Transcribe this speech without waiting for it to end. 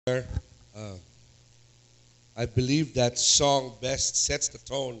Uh, I believe that song best sets the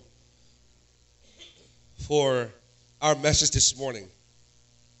tone for our message this morning.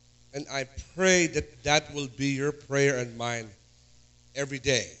 And I pray that that will be your prayer and mine every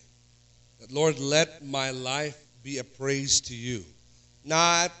day. That, Lord, let my life be a praise to you.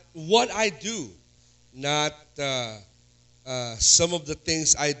 Not what I do, not some of the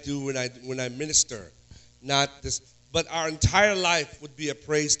things I do when I minister, not this, but our entire life would be a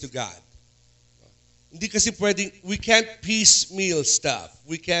praise to God. Hindi kasi pwedeng, we can't piecemeal stuff.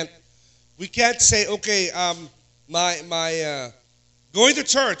 We can't say, okay, my going to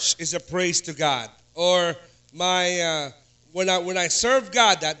church is a praise to God, or my when I serve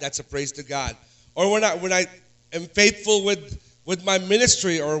God, that's a praise to God, or when I am faithful with my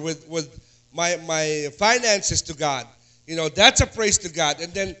ministry, or with my finances to God, that's a praise to God.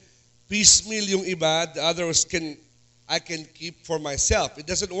 And then piecemeal yung iba, the others I can keep for myself. It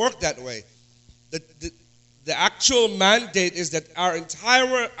doesn't work that way. The actual mandate is that our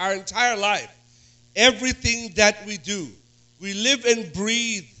entire life, everything that we do, we live and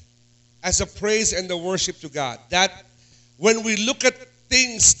breathe as a praise and a worship to God. That when we look at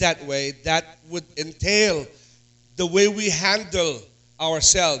things that way, that would entail the way we handle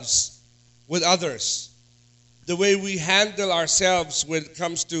ourselves with others, the way we handle ourselves when it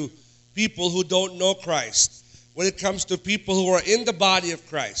comes to people who don't know Christ, when it comes to people who are in the body of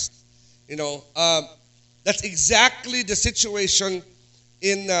Christ. That's exactly the situation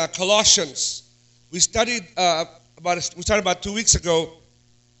in Colossians. We studied about 2 weeks ago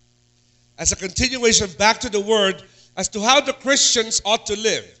as a continuation back to the Word as to how the Christians ought to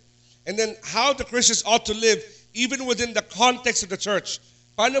live. And then how the Christians ought to live even within the context of the church.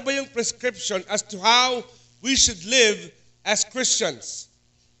 Paano ba yung prescription as to how we should live as Christians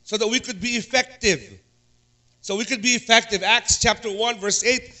so that we could be effective? So we could be effective. Acts chapter 1 verse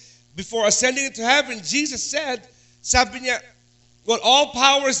 8, before ascending into heaven, Jesus said, sabi niya, well, all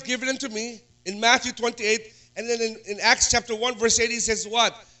power is given unto me, in Matthew 28. And then in Acts chapter 1 verse 8, he says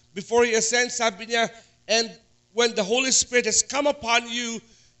what? Before he ascends, sabi niya, and when the Holy Spirit has come upon you,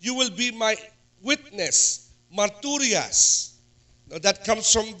 you will be my witness, marturias. Now that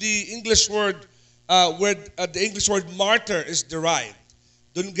comes from the English word, where the English word martyr is derived.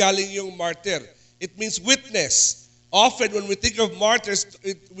 Dun galing yung martyr. It means witness. Often when we think of martyrs,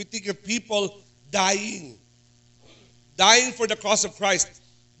 we think of people dying for the cause of Christ.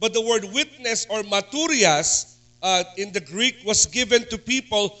 But the word witness or marturias in the Greek was given to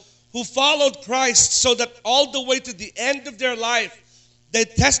people who followed Christ so that all the way to the end of their life, they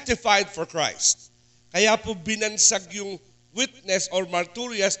testified for Christ. Kaya po binansag yung witness or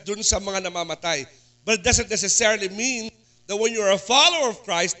marturias dun sa mga namamatay. But it doesn't necessarily mean that when you're a follower of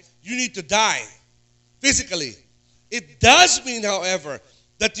Christ, you need to die physically. It does mean, however,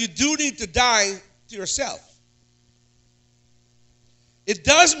 that you do need to die to yourself. It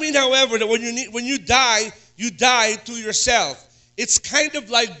does mean, however, that when you die to yourself. It's kind of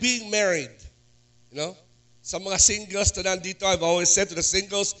like being married. Sa mga singles na nandito, I've always said to the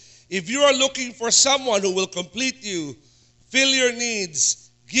singles, if you are looking for someone who will complete you, fill your needs,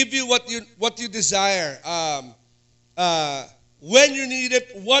 give you what you desire, when you need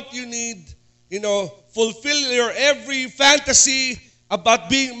it, what you need, fulfill your every fantasy about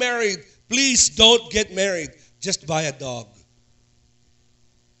being married, please don't get married. Just buy a dog.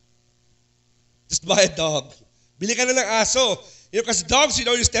 Just buy a dog. Bili ka na ng aso. Because dogs,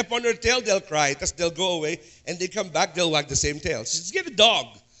 you step on their tail, they'll cry, tapos they'll go away, and they come back, they'll wag the same tail. Just get a dog.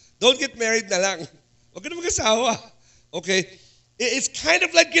 Don't get married na lang. Huwag ka na mag-asawa. Okay? It's kind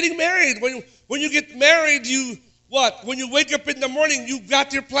of like getting married. When you get married, when you wake up in the morning, you've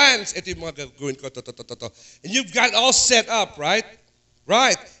got your plans. Ito yung mga gagawin ko, to. And you've got it all set up, right?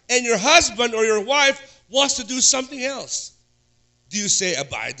 Right. And your husband or your wife wants to do something else. Do you say,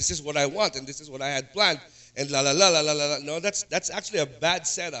 Abay, this is what I want, and this is what I had planned, and la la la la la la? No, that's actually a bad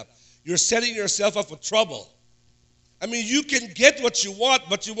setup. You're setting yourself up for trouble. I mean, you can get what you want,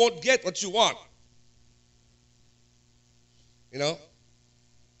 but you won't get what you want.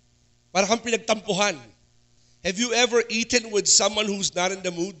 Para kang pinagtampuhan. Have you ever eaten with someone who's not in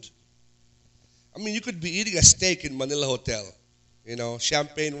the mood? I mean, you could be eating a steak in Manila Hotel.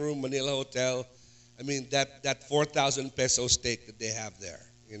 Champagne room, Manila Hotel. I mean, that 4,000 peso steak that they have there,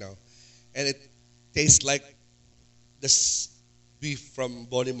 And it tastes like this beef from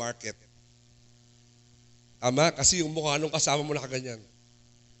Boni Market. Ama, kasi yung mukha nung kasama mo nakaganyan.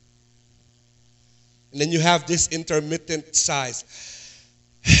 And then you have this intermittent sighs.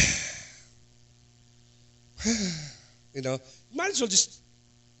 Might as well just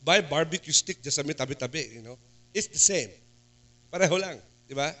buy barbecue stick just sa may tabi-tabi, It's the same. Pareho lang.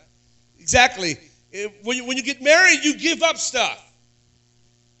 Diba? Exactly. When you get married, you give up stuff.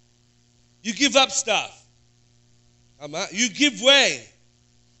 You give up stuff. Tama? You give way.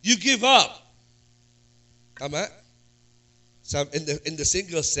 You give up. Tama? Some in the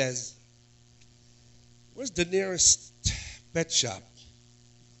single says, where's the nearest pet shop?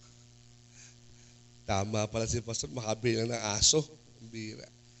 Tama pala si Pastor, makabili ng aso. Bira.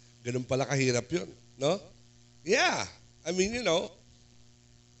 Ganun pala kahirap yun. No? Yeah. I mean, you know.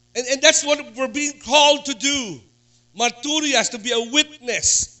 And that's what we're being called to do. Marturias, to be a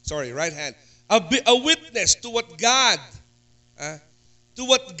witness. Sorry, right hand. A witness to what God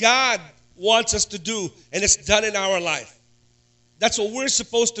wants us to do, and it's done in our life. That's what we're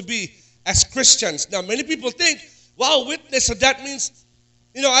supposed to be as Christians. Now, many people think, wow, witness, so that means,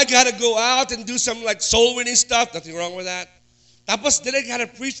 you know, I got to go out and do some like soul winning stuff. Nothing wrong with that. Tapos, then I got to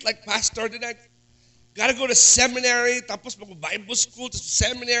preach like pastor. Then I got to go to seminary. Tapos, Bible school to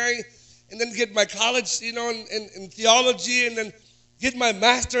seminary. And then get my college, you know, in theology. And then get my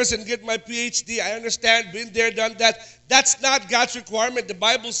master's and get my PhD. I understand, been there, done that. That's not God's requirement. The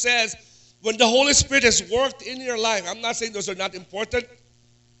Bible says, when the Holy Spirit has worked in your life, I'm not saying those are not important.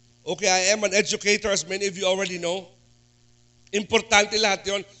 Okay, I am an educator, as many of you already know. Importante lahat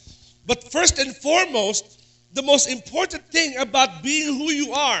yun. But first and foremost, the most important thing about being who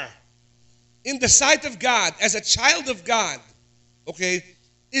you are in the sight of God, as a child of God, okay,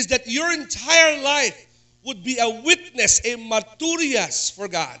 is that your entire life would be a witness, a marturias for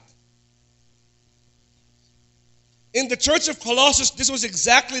God. In the church of Colossus, this was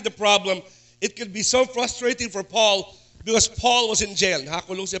exactly the problem. It could be so frustrating for Paul because Paul was in jail.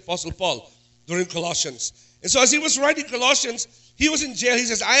 Nakakulong si Apostle Paul during Colossians. And so as he was writing Colossians, he was in jail. He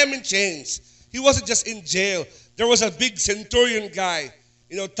says, I am in chains. He wasn't just in jail. There was a big centurion guy,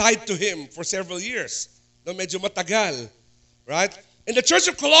 you know, tied to him for several years. No, medyo matagal. Right? And the church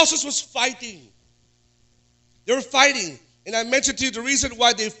of Colossus was fighting. They were fighting. And I mentioned to you the reason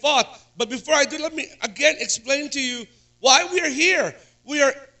why they fought. But before I do, let me again explain to you why we are here. We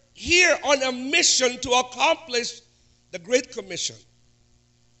are here on a mission to accomplish the Great Commission.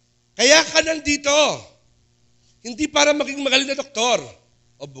 Kaya ka nandito. Hindi para maging magaling na doktor,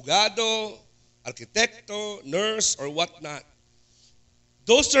 abogado, arkitekto, nurse, or whatnot.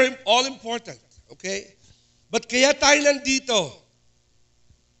 Those are all important. Okay? But kaya tayo nandito.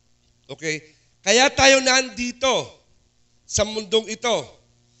 Okay? Kaya tayo nandito sa mundong ito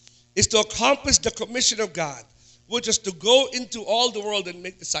is to accomplish the commission of God, which is to go into all the world and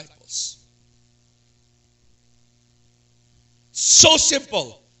make disciples. So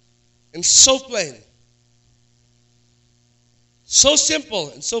simple and so plain. So simple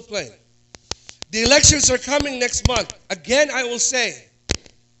and so plain. The elections are coming next month. Again, I will say,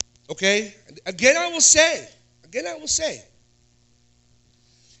 okay? Again, I will say,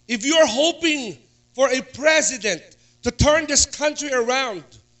 if you are hoping for a president to turn this country around,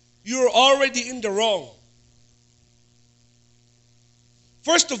 you're already in the wrong.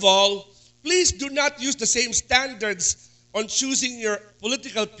 First of all, please do not use the same standards on choosing your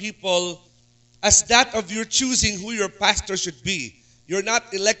political people as that of your choosing who your pastor should be. You're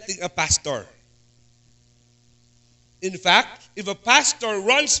not electing a pastor. In fact, if a pastor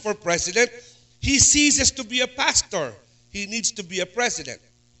runs for president, he ceases to be a pastor. He needs to be a president.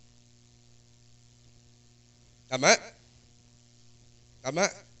 Tama? Tama?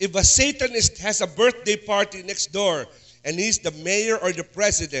 If a Satanist has a birthday party next door and he's the mayor or the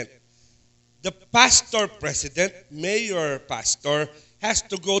president, the pastor-president, mayor-pastor, has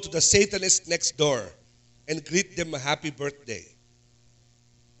to go to the Satanist next door and greet them a happy birthday.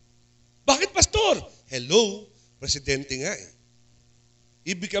 Bakit, pastor? Hello, presidente nga eh.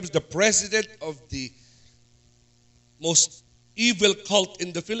 He becomes the president of the most evil cult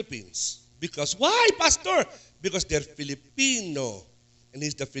in the Philippines. Because, why, pastor? Because they're Filipino. And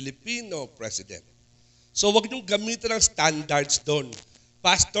he's the Filipino president. So wag niyong gamitin ng standards doon.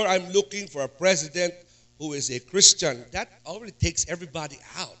 Pastor, I'm looking for a president who is a Christian. That already takes everybody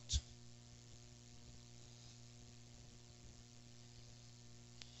out.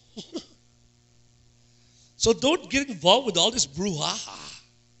 So don't get involved with all this brouhaha.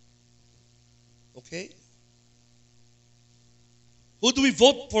 Okay? Who do we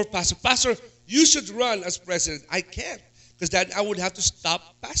vote for, Pastor? Pastor, you should run as president. I can't, because then I would have to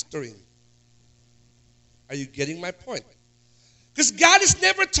stop pastoring. Are you getting my point? Because God has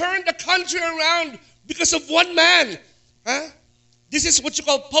never turned the country around because of one man. Huh? This is what you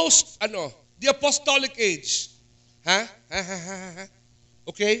call the apostolic age. Huh?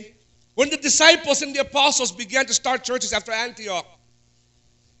 Okay? When the disciples and the apostles began to start churches after Antioch,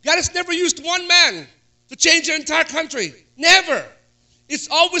 God has never used one man to change the entire country. Never. It's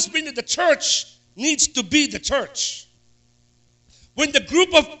always been that the church needs to be the church. When the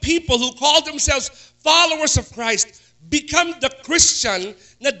group of people who call themselves followers of Christ become the Christian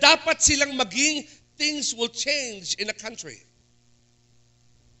na dapat silang maging, things will change in a country.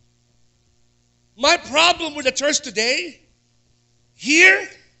 My problem with the church today, here,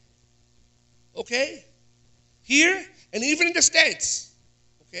 okay, here, and even in the States,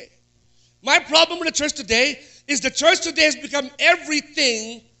 okay, my problem with the church today is the church today has become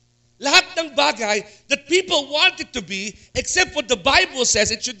everything, lahat ng bagay that people want it to be, except what the Bible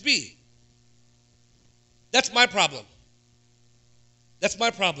says it should be. That's my problem. That's my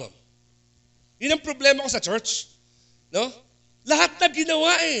problem. Yun ang problema ko sa church. No? Lahat na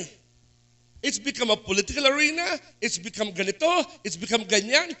ginawa eh. It's become a political arena. It's become ganito. It's become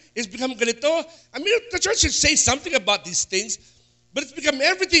ganyan. It's become ganito. I mean, the church should say something about these things, but it's become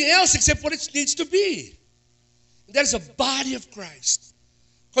everything else except what it needs to be. There's a body of Christ,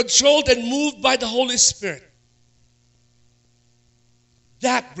 controlled and moved by the Holy Spirit.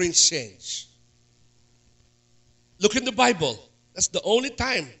 That brings change. Look in the Bible. That's the only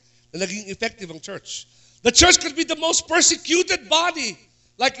time na naging effective ang church. The church could be the most persecuted body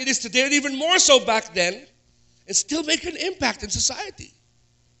like it is today, and even more so back then, and still make an impact in society.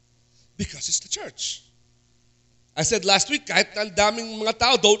 Because it's the church. I said last week, kahit ang daming mga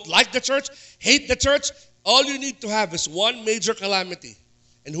tao don't like the church, hate the church, all you need to have is one major calamity.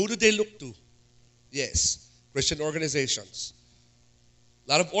 And who do they look to? Yes, Christian organizations.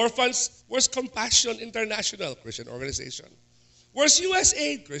 A lot of orphans. Where's Compassion International? Christian organization. Where's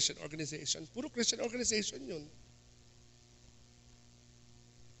USAID? Christian organization. Puro Christian organization yun.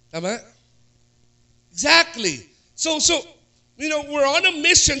 Tama? Exactly. So, we're on a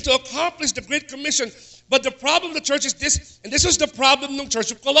mission to accomplish the Great Commission. But the problem of the church is this, and this was the problem ng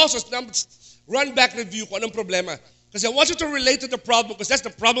Church of Colossus. Now, let's run back review kung anong problema. Because I want you to relate to the problem, because that's the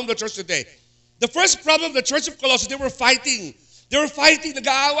problem of the church today. The first problem of the Church of Colossus, they were fighting. They were fighting,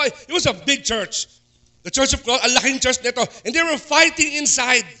 nag-aaway. It was a big church. The Church of Colossus, a laking church nito. And they were fighting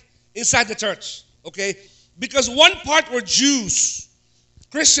inside the church. Okay? Because one part were Jews.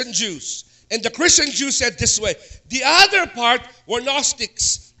 Christian Jews. And the Christian Jews said this way. The other part were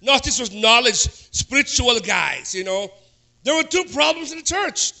Gnostics. Gnostics was knowledge, spiritual guys, you know. There were two problems in the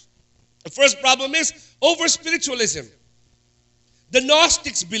church. The first problem is over-spiritualism. The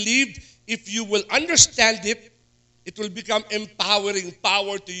Gnostics believed if you will understand it, it will become empowering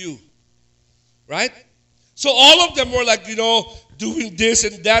power to you. Right? So all of them were like, doing this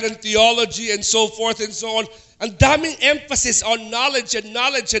and that and theology and so forth and so on. Ang daming emphasis on knowledge and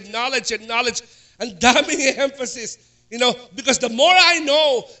knowledge and knowledge and knowledge. Ang daming emphasis. Because the more I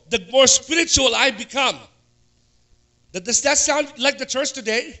know, the more spiritual I become. Does that sound like the church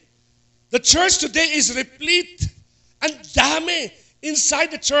today? The church today is replete. Ang dami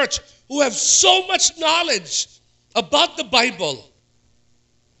inside the church who have so much knowledge about the Bible.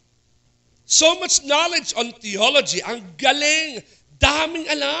 So much knowledge on theology. Ang galing. Daming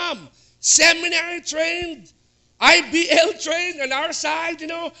alam. Seminary trained. IBL trained on our side,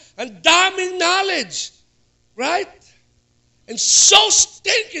 and daming knowledge. Right? And so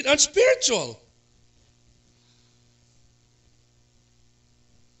stinking unspiritual.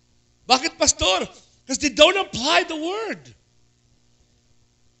 Bakit, Pastor? Because they don't apply the word.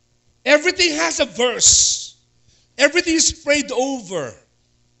 Everything has a verse. Everything is prayed over.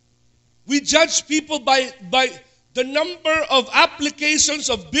 We judge people by the number of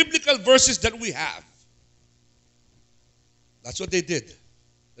applications of biblical verses that we have. That's what they did,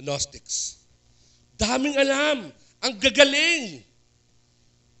 the Gnostics. Daming alam, ang gagaling,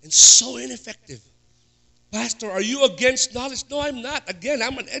 and so ineffective. Pastor, are you against knowledge? No, I'm not. Again,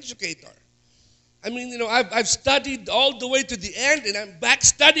 I'm an educator. I mean, I've studied all the way to the end, and I'm back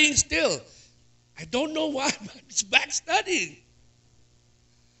studying still. I don't know why, but I'm back studying.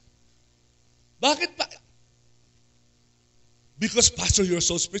 Bakit ba? Because, Pastor, you're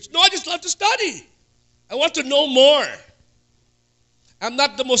so spiritual. No, I just love to study. I want to know more. I'm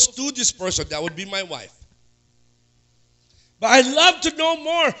not the most studious person. That would be my wife. But I love to know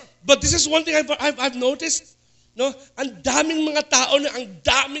more. But this is one thing I've noticed. No? Ang daming mga tao na ang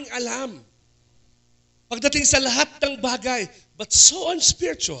daming alam. Pagdating sa lahat ng bagay. But so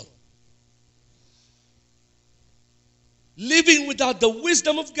unspiritual. Living without the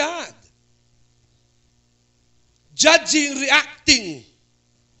wisdom of God. Judging, reacting.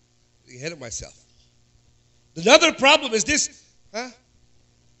 I'm ahead of myself. Another problem is this.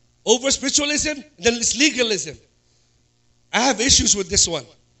 Over spiritualism, and then it's legalism. I have issues with this one.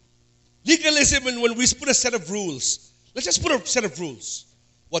 Legalism, and when we put a set of rules, let's just put a set of rules.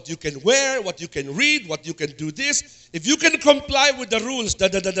 what you can wear, what you can read, what you can do this. If you can comply with the rules,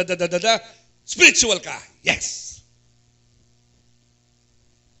 spiritual ka. Yes.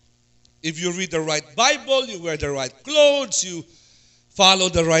 If you read the right Bible, you wear the right clothes, you follow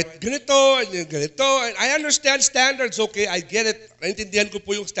the right ganito and yung ganito. And I understand standards, okay? I get it. Naintindihan ko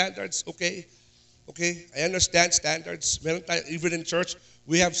po yung standards, okay? Okay? I understand standards. Meron tayo, even in church,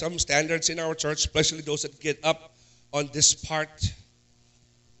 we have some standards in our church, especially those that get up on this part.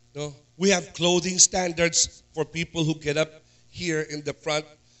 No? We have clothing standards for people who get up here in the front.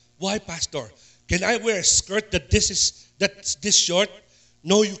 Why, Pastor? Can I wear a skirt that's this short?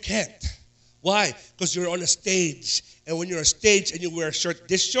 No, you can't. Why? Because you're on a stage. And when you're on a stage and you wear a shirt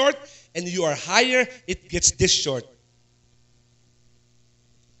this short and you are higher, it gets this short.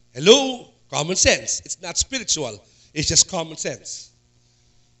 Hello? Common sense. It's not spiritual. It's just common sense.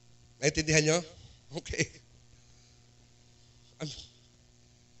 Naintindihan nyo? Okay.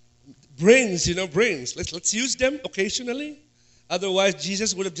 Brains, brains. Let's use them occasionally. Otherwise,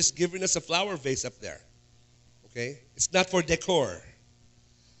 Jesus would have just given us a flower vase up there. Okay? It's not for decor.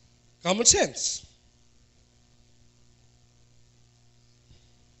 Common sense.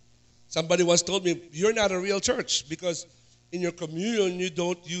 Somebody once told me, you're not a real church because in your communion you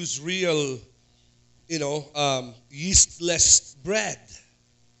don't use real, yeastless bread.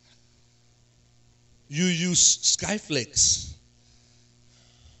 You use skyflakes.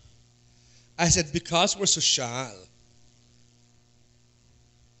 I said, because we're social.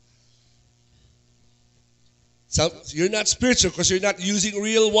 So you're not spiritual because you're not using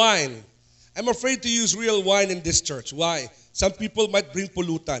real wine. I'm afraid to use real wine in this church. Why? Some people might bring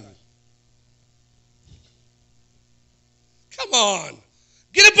pollutant. Come on.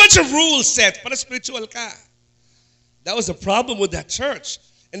 Get a bunch of rules set para spiritual ka. That was the problem with that church.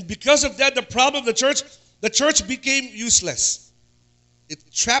 And because of that, the problem of the church became useless. It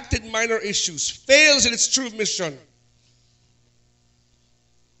trapped in minor issues, fails in its true mission.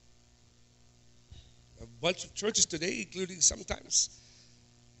 A bunch of churches today, including sometimes.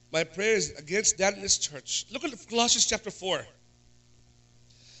 My prayer is against that in this church. Look at Colossians chapter 4.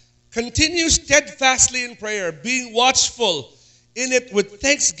 Continue steadfastly in prayer, being watchful in it with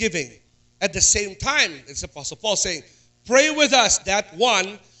thanksgiving. At the same time, it's Apostle Paul saying, pray with us that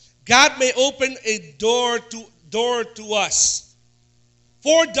one, God may open a door to us.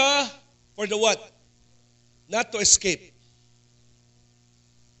 For the what? Not to escape.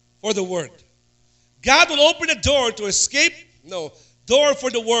 For the word. God will open a door to escape. No. Door for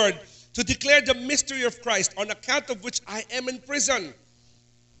the word. To declare the mystery of Christ, on account of which I am in prison.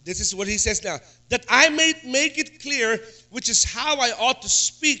 This is what he says now. That I may make it clear, which is how I ought to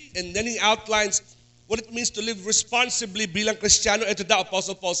speak. And then he outlines what it means to live responsibly bilang Kristiyano. Ito the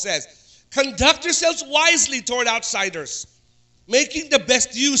Apostle Paul says, conduct yourselves wisely toward outsiders, making the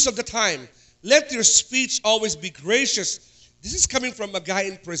best use of the time. Let your speech always be gracious. This is coming from a guy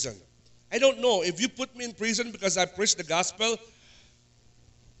in prison. I don't know. If you put me in prison because I preach the gospel,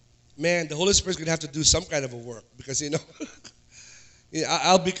 man, the Holy Spirit's going to have to do some kind of a work. Because,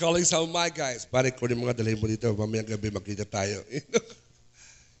 I'll be calling some of my guys. Pare, kunin mga dalhin mo dito. Mamayang gabi magkita tayo.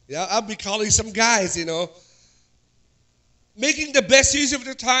 Yeah, I'll be calling some guys, Making the best use of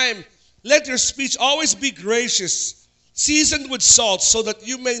the time. Let your speech always be gracious, seasoned with salt, so that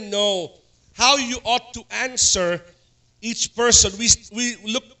you may know how you ought to answer each person. We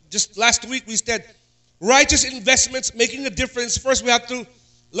looked, just last week we said, righteous investments making a difference. First, we have to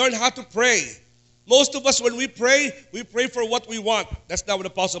learn how to pray. Most of us, when we pray for what we want. That's not what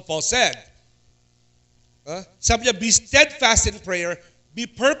Apostle Paul said. Sabi niya, be steadfast in prayer, be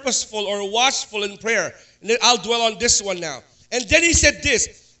purposeful or watchful in prayer. And then I'll dwell on this one now. And then he said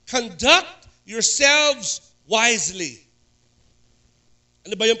this, conduct yourselves wisely.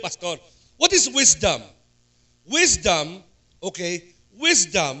 Ano ba yung pastor? What is wisdom? Wisdom,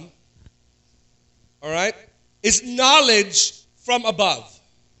 all right, is knowledge from above.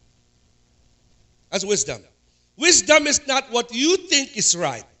 That's wisdom. Wisdom is not what you think is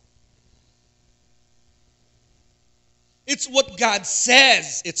right. It's what God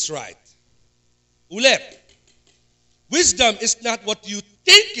says it's right. Ulit. Wisdom is not what you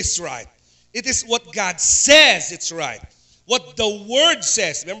think is right. It is what God says it's right. What the Word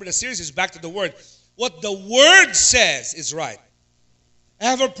says. Remember, the series is back to the Word. What the Word says is right. I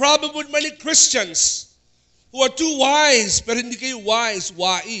have a problem with many Christians who are too wise, pero hindi kayo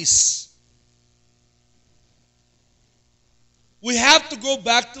wise. We have to go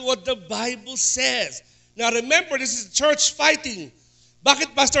back to what the Bible says. Now remember, this is church fighting.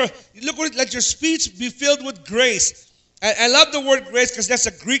 Bakit, Pastor? Look at it, let your speech be filled with grace. I love the word grace because that's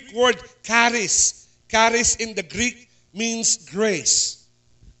a Greek word, charis. Charis in the Greek means grace.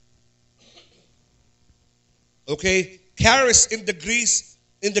 Okay? Charis in the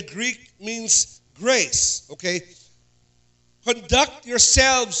Greek means grace. Okay? Conduct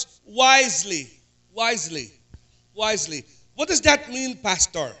yourselves wisely. Wisely. Wisely. What does that mean,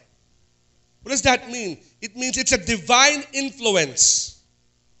 Pastor? What does that mean? It means it's a divine influence.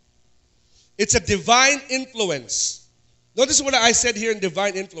 It's a divine influence. Notice what I said here in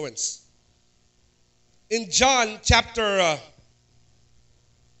divine influence. In John chapter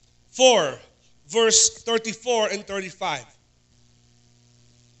 4, verse 34 and 35.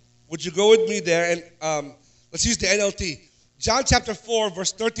 Would you go with me there? And let's use the NLT. John chapter 4,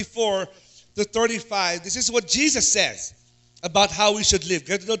 verse 34 to 35. This is what Jesus says about how we should live.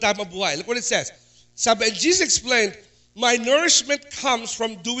 Look what it says. Sabi, and Jesus explained, my nourishment comes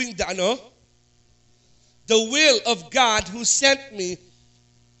from doing the will of God who sent me.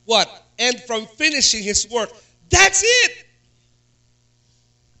 What? And from finishing His work. That's it.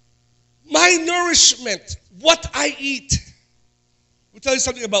 My nourishment, what I eat. We'll tell you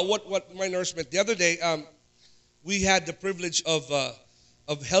something about what my nourishment. The other day, we had the privilege of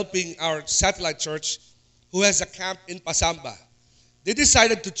helping our satellite church who has a camp in Pasamba. They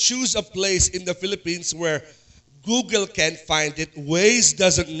decided to choose a place in the Philippines where Google can't find it, Waze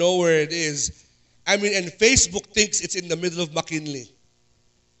doesn't know where it is. I mean, and Facebook thinks it's in the middle of McKinley.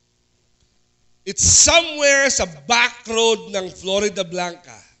 It's somewhere sa back road ng Florida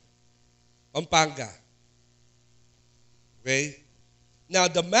Blanca, Pampanga. Okay? Now,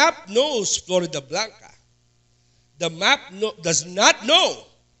 the map knows Florida Blanca. The map does not know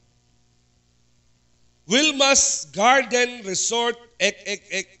Wilma's Garden Resort,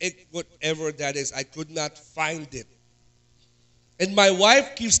 whatever that is. I could not find it. And my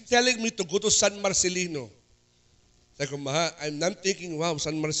wife keeps telling me to go to San Marcelino. Sabi ko, I'm thinking, wow,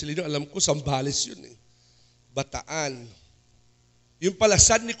 San Marcelino, alam ko, Zambales yun eh. Bataan. Yung pala,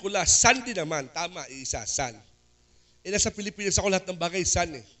 San Nicolas, San din naman. Tama, isa, San. Eh, nasa Pilipinas ako lahat ng bagay, San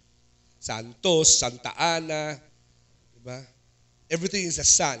eh. Santos, Santa Ana, diba? Everything is a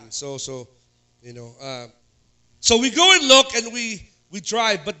San. So you know, so we go and look and we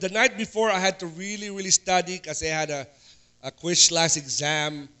drive. But the night before, I had to really study kasi I had a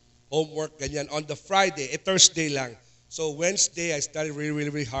quiz/exam, homework, ganyan. On the Friday, Thursday lang. So Wednesday, I studied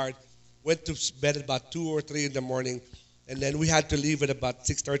really hard. Went to bed at about 2 or 3 in the morning. And then we had to leave at about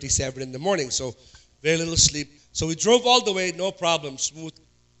 6:37 in the morning. So very little sleep. So we drove all the way, no problem, smooth.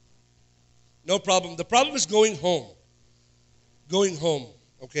 No problem. The problem is going home. Going home,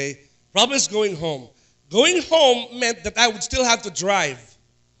 okay? Problem is going home. Going home meant that I would still have to drive.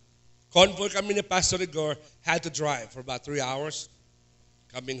 Convoy kami ni Pastor Igor, had to drive for about 3 hours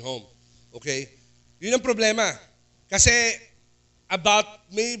coming home. Okay? Yun ang problema. Kasi about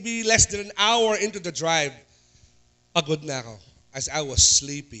maybe less than an hour into the drive, pagod na ako as I was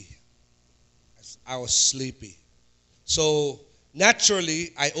sleepy. So,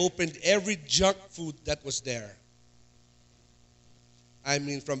 naturally, I opened every junk food that was there. I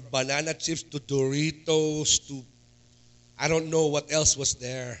mean, from banana chips to Doritos to, I don't know what else was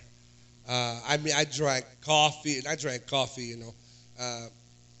there. I mean, I drank coffee, you know.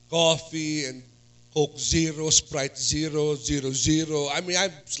 Coffee and Coke Zero, Sprite Zero, Zero. I mean, I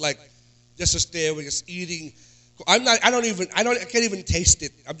was like, just to stay away, just eating. I can't even taste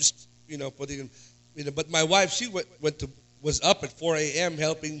it. I'm just, you know, putting, you know, but my wife, she was up at 4 a.m.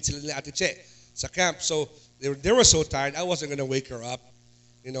 helping sila ni Ate Che sa camp. So they were so tired, I wasn't going to wake her up.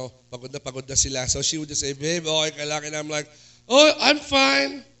 You know, pagod na sila. So she would just say, babe, okay ka lang. And I'm like, oh, I'm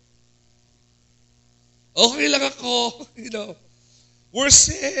fine. Okay lang ako. You know, we're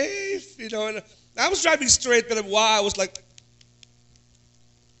safe. You know, and I was driving straight, but wow, I was like,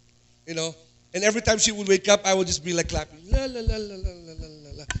 you know, and every time she would wake up, I would just be like clapping, la la la la la la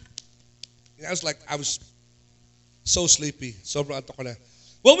la la. And I was so sleepy. Sobrang antok ko na.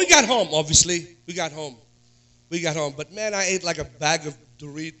 Well, we got home, obviously. We got home. But man, I ate like a bag of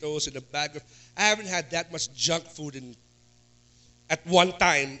Doritos and I haven't had that much junk food at one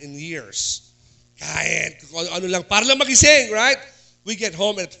time in years. Kain, ano lang, para lang magising, right? We get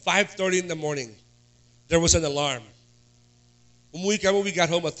home at 5:30 in the morning. There was an alarm. Umuwi kami, we got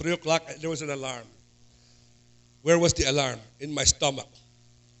home at 3 o'clock, there was an alarm. Where was the alarm? In my stomach.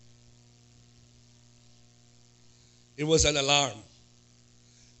 It was an alarm.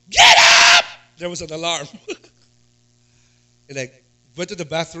 Get up! There was an alarm. And I went to the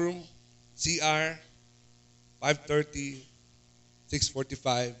bathroom, CR, 5:30,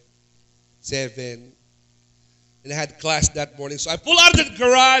 6:45, 7. And I had class that morning. So I pull out of the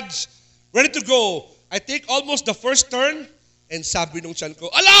garage, ready to go. I take almost the first turn, and sabi nung tiyan ko,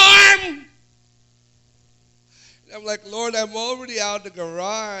 alarm! And I'm like, Lord, I'm already out of the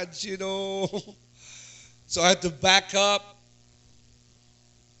garage, you know. So I had to back up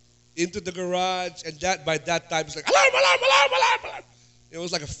into the garage, and by that time, it's like, alarm, alarm, alarm, alarm, alarm. It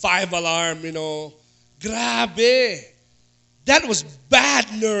was like a 5 alarm, Grabe. That was bad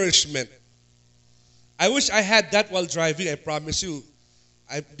nourishment. I wish I had that while driving, I promise you.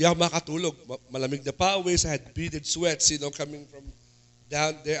 Di ako makatulog. Malamig na pawis, I had beaded sweats, coming from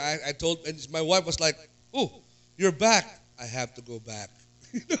down there. I told, and my wife was like, oh, you're back. I have to go back.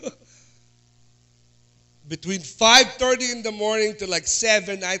 Between 5:30 in the morning to like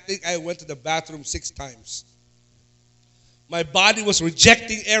 7, I think I went to the bathroom 6 times. My body was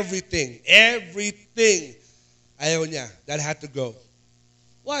rejecting everything. Everything. Ayaw niya. That had to go.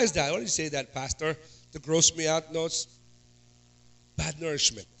 Why is that? Why do you say that, Pastor? To gross me out? No, it's bad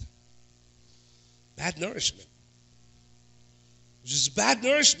nourishment. Bad nourishment. Just bad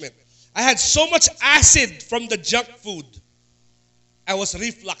nourishment. I had so much acid from the junk food. I was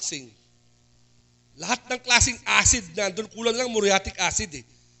refluxing. Lahat ng klaseng acid nandun, kulang lang muriatic acid eh.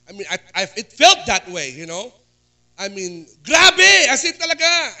 I mean, it felt that way, I mean, grabe! As in talaga.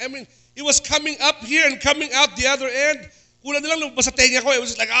 I mean, it was coming up here and coming out the other end. Kulang na lang lumabas sa tenga ko. It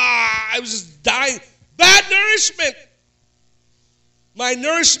was just like, I was just dying. Bad nourishment. My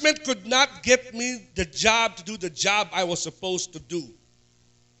nourishment could not get me the job to do the job I was supposed to do.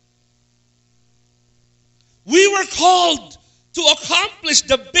 We were called to accomplish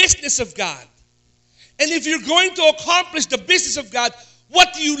the business of God. And if you're going to accomplish the business of God,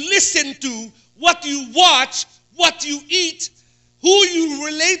 what you listen to, what you watch, what you eat, who you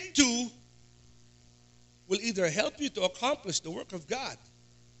relate to, will either help you to accomplish the work of God.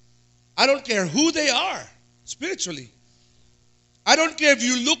 I don't care who they are spiritually. I don't care if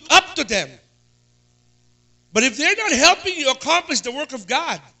you look up to them. But if they're not helping you accomplish the work of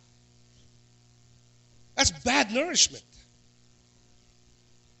God, that's bad nourishment.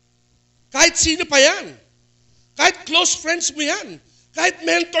 Kahit sino pa yan. Kahit close friends mo yan. Kahit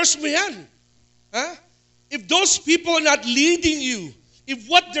mentors mo yan. Huh? If those people are not leading you, if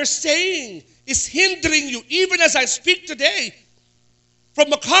what they're saying is hindering you, even as I speak today,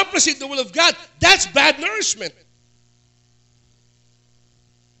 from accomplishing the will of God, that's bad nourishment.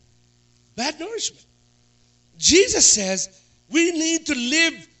 Bad nourishment. Jesus says we need to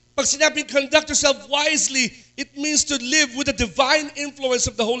live. Pag sinabing conduct yourself wisely, it means to live with the divine influence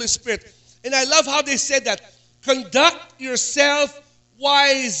of the Holy Spirit. And I love how they said that. Conduct yourself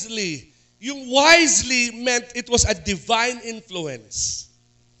wisely. Yung wisely meant it was a divine influence.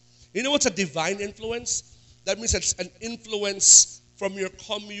 You know what's a divine influence? That means it's an influence from your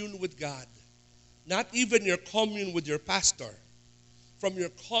commune with God. Not even your commune with your pastor. From your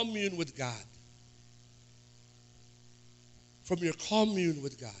commune with God. From your commune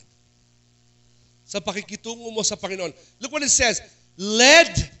with God. Sa pakikitungo mo sa Panginoon. Look what it says.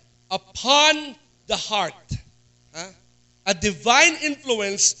 Led upon the heart. A divine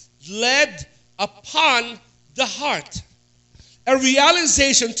influence led upon the heart. A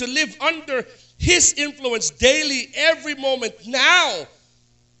realization to live under His influence daily, every moment. Now,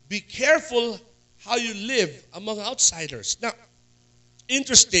 be careful how you live among outsiders. Now,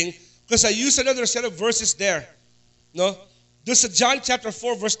 interesting, because I used another set of verses there. No? There's a John chapter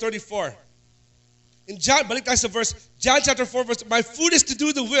 4, verse 34. In John, balik tayo sa verse, John chapter 4, verse, my food is to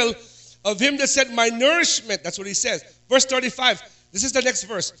do the will of Him that sent my nourishment. That's what He says. Verse 35. This is the next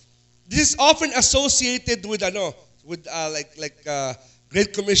verse. This is often associated with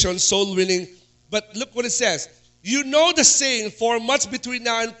Great Commission, soul winning. But look what it says. You know the saying, 4 months between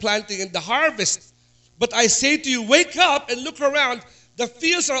now and planting and the harvest. But I say to you, wake up and look around. The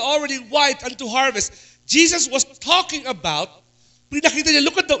fields are already white unto harvest. Jesus was talking about, pinakita niya,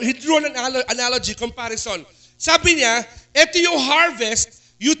 look at he drew an analogy, comparison. Sabi niya, eto yung harvest,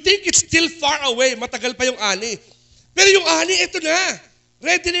 you think it's still far away, matagal pa yung ani. Pero yung ani, eto na.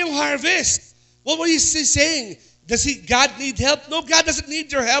 Ready na yung harvest. What was he saying? Does God need help? No, God doesn't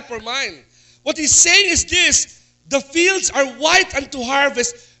need your help or mine. What He's saying is this, the fields are white unto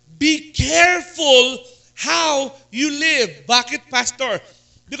harvest. Be careful how you live. Bakit, Pastor?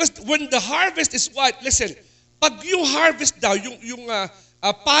 Because when the harvest is white, listen, pag yung harvest daw, yung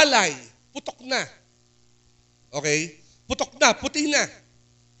palay, putok na. Okay? Putok na, puti na.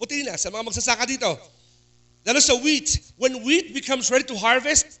 Puti na sa mga magsasaka dito. That is a wheat. When wheat becomes ready to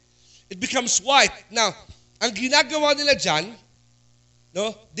harvest, it becomes white. Now, ang ginagawa nila dyan,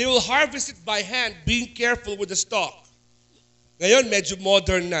 no, they will harvest it by hand, being careful with the stalk. Ngayon, medyo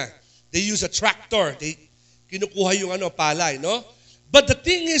modern na. They use a tractor. They kinukuha yung palay, no? But the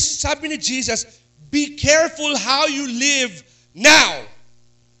thing is, sabi ni Jesus, be careful how you live now.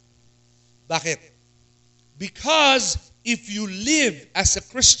 Bakit? Because if you live as a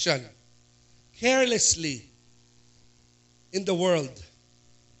Christian, carelessly in the world,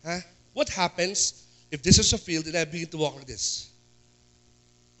 what happens if this is a field and I begin to walk like this?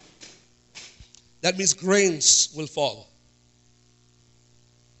 That means grains will fall.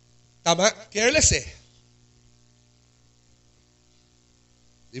 Tama? Careless eh.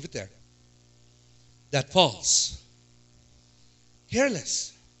 Leave it there. That falls.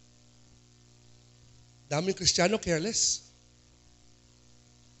 Careless. Daming Kristiyano careless.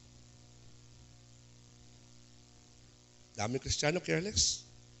 Daming Kristiyano careless.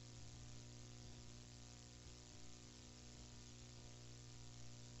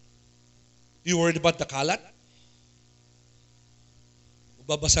 You worried about the kalat?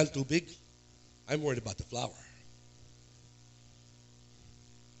 Babasal tubig? I'm worried about the flower.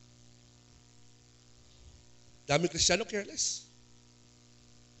 Daming Kristiyano careless.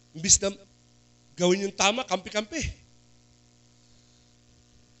 Imbis na gawin yung tama, kampi-kampi.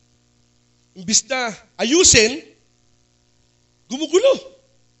 Imbis na ayusin, gumugulo.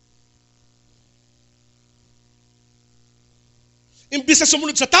 Imbis na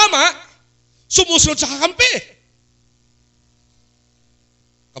sumunod sa tama, sumusunod sa kakampi.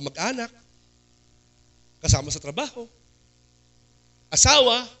 Kamag-anak, kasama sa trabaho,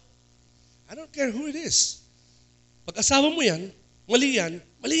 asawa, I don't care who it is. Pag asawa mo yan, mali yan,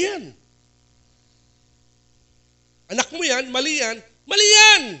 mali yan. Anak mo yan, mali yan, mali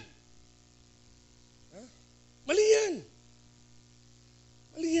yan. Mali yan.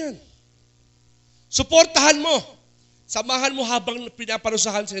 Mali yan. Suportahan mo. Samahan mo habang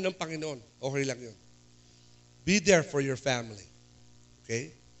pinaparusahan sa'yo ng Panginoon. Okay lang yun. Be there for your family.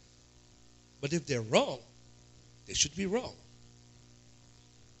 Okay? But if they're wrong, they should be wrong.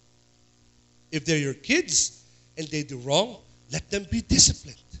 If they're your kids and they do wrong, let them be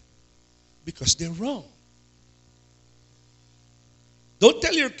disciplined because they're wrong. Don't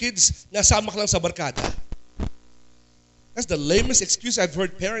tell your kids, nasama ka lang sa barkada. That's the lamest excuse I've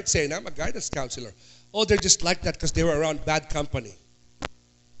heard parents say, and I'm a guidance counselor. Oh, they're just like that because they were around bad company.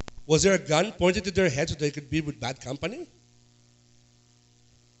 Was there a gun pointed to their head so they could be with bad company?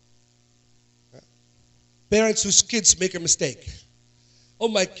 Parents whose kids make a mistake. Oh,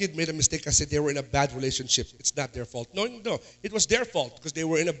 my kid made a mistake. I said they were in a bad relationship. It's not their fault. No. It was their fault because they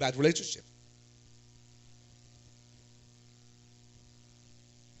were in a bad relationship.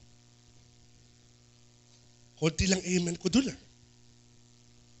 Konti lang amen ko dun.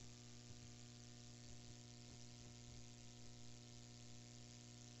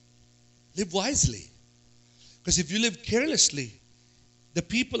 Live wisely. Because if you live carelessly, the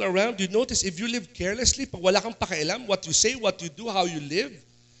people around you, notice if you live carelessly, pag wala kang pakialam, what you say, what you do, how you live,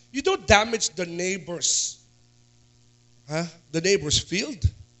 you don't damage the neighbors. The neighbor's field.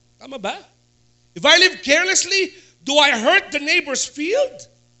 Tama ba? If I live carelessly, do I hurt the neighbor's field?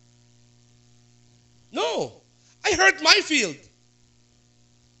 No. I hurt my field.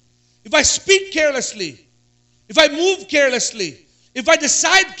 If I speak carelessly, if I move carelessly, if I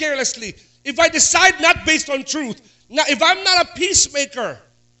decide carelessly, if I decide not based on truth, now if I'm not a peacemaker,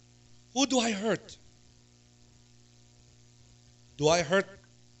 who do I hurt? Do I hurt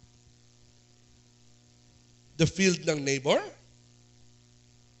the field ng neighbor?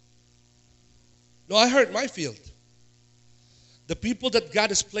 No, I hurt my field. The people that God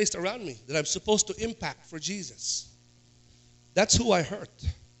has placed around me, that I'm supposed to impact for Jesus. That's who I hurt.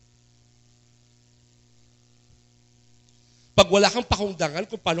 Pag wala kang pakungdangan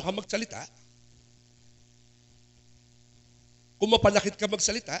kung paano ka magsalita, kung mapanakit ka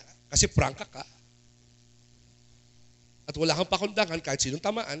magsalita, kasi prangka ka, at wala kang pakundangan kahit sinong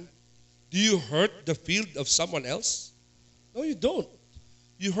tamaan, do you hurt the field of someone else? No, you don't.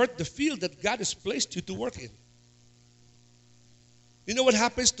 You hurt the field that God has placed you to work in. You know what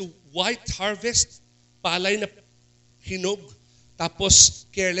happens to white harvest? Palay na hinog, tapos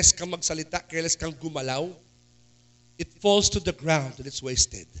careless kang magsalita, careless kang gumalaw. It falls to the ground and it's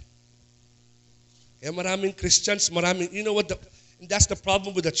wasted. Kaya maraming Christians, you know what, and that's the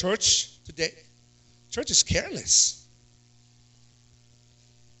problem with the church today. Church is careless.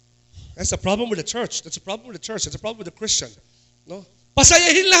 That's the problem with the church. That's the problem with the church. That's the problem with the Christian. No?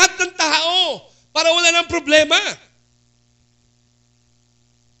 Pasayahin lahat ng tao para wala nang problema.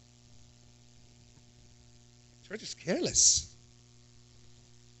 Church is careless.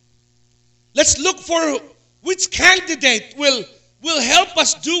 Let's look for which candidate will help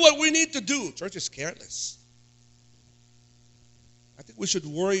us do what we need to do. Church is careless. I think we should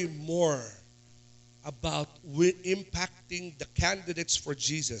worry more about impacting the candidates for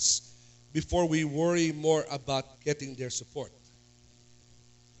Jesus before we worry more about getting their support.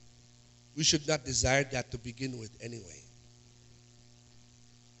 We should not desire that to begin with anyway.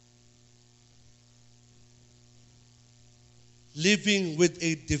 living with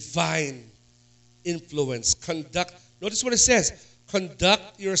a divine influence. Notice what it says.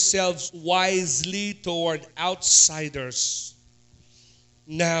 Conduct yourselves wisely toward outsiders.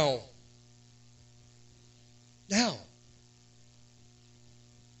 Now.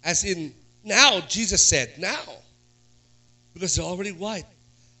 As in, now, Jesus said, now. Because they're already white.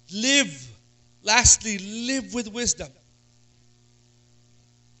 Lastly, live with wisdom.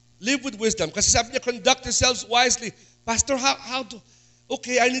 Live with wisdom. Kasi sabi niya, conduct yourselves wisely. Pastor, how to?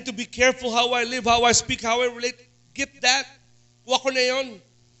 Okay, I need to be careful how I live, how I speak, how I relate. Get that. Kuha ko na yun.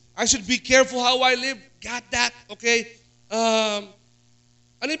 I should be careful how I live. Got that. Okay. Ano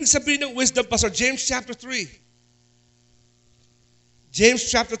ibig sabihin ng wisdom, Pastor? James chapter 3.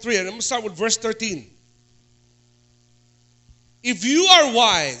 James chapter 3. And I'm going to start with verse 13. If you are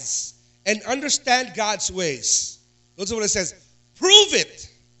wise and understand God's ways, notice what it says, prove it.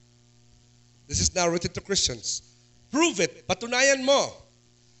 This is now written to Christians. Prove it. Patunayan mo.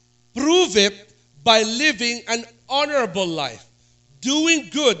 Prove it by living an honorable life, doing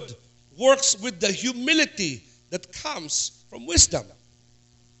good works with the humility that comes from wisdom.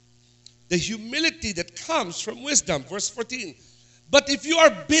 The humility that comes from wisdom. Verse 14. But if you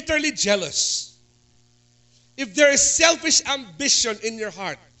are bitterly jealous, if there is selfish ambition in your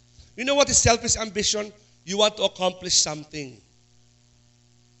heart, you know what is selfish ambition? You want to accomplish something.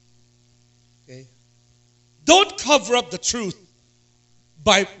 Okay? Don't cover up the truth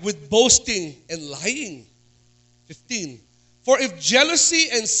with boasting and lying. 15. For if jealousy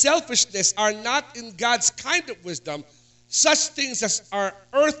and selfishness are not in God's kind of wisdom, such things as are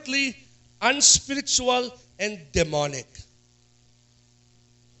earthly, unspiritual, and demonic.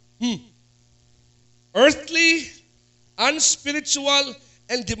 Earthly, unspiritual,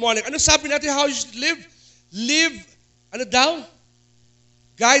 and demonic. Ano sabi natin how you should live? Live, ano daw?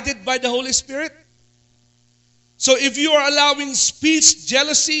 Guided by the Holy Spirit. So if you are allowing speech,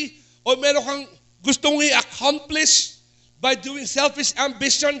 jealousy, or meron kang gustong i-accomplish by doing selfish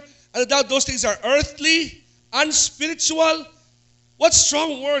ambition, ano daw, those things are earthly, unspiritual. What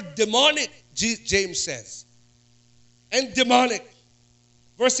strong word? Demonic, James says. And demonic.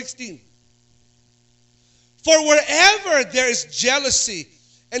 Verse 16. For wherever there is jealousy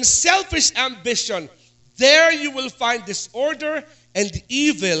and selfish ambition, there you will find disorder and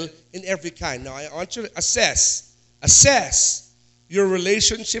evil in every kind. Now I want you to assess your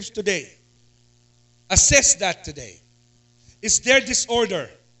relationships today. Assess that today. Is there disorder?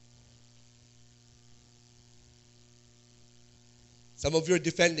 Some of you are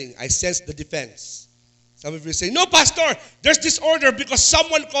defending. I sense the defense. Some of you say, no, Pastor, there's disorder because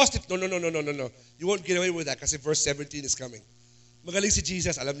someone caused it. No. You won't get away with that kasi verse 17 is coming. Magaling si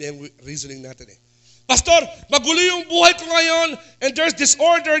Jesus, alam niya yung reasoning natin eh. Pastor, magulo yung buhay ko ngayon and there's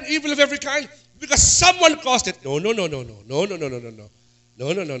disorder and evil of every kind because someone caused it. No.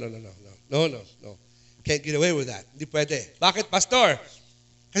 Can't get away with that. Hindi pwede. Bakit, Pastor?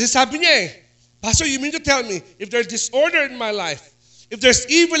 Kasi sabi niya eh, Pastor, you mean to tell me if there's disorder in my life, if there's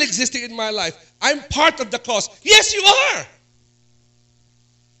evil existing in my life, I'm part of the cause. Yes, you are.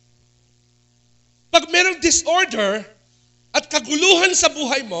 Pag merong disorder at kaguluhan sa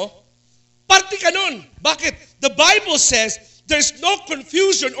buhay mo, parte ka nun. Bakit? The Bible says there's no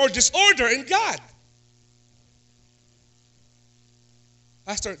confusion or disorder in God.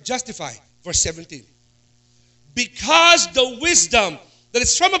 Pastor, justify. Verse 17. Because the wisdom that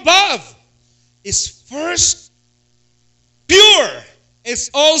is from above is first pure,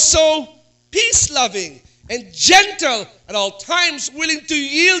 is also peace-loving and gentle at all times, willing to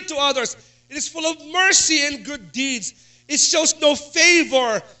yield to others. It is full of mercy and good deeds. It shows no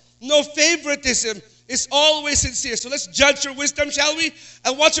favor, no favoritism. It's always sincere. So let's judge your wisdom, shall we?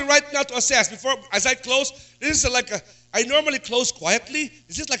 I want you right now to assess. As I close, this is I normally close quietly.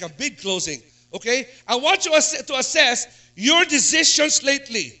 This is like a big closing. Okay? I want you to assess your decisions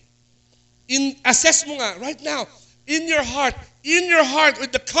lately. Assess mo nga, right now, in your heart,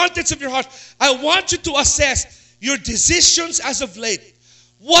 with the contents of your heart, I want you to assess your decisions as of late.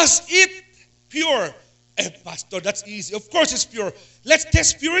 Was it pure? Pastor, that's easy. Of course it's pure. Let's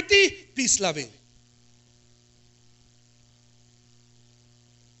test purity, peace-loving.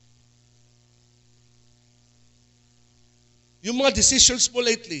 Yung mga decisions mo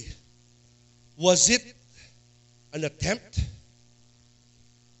lately, was it an attempt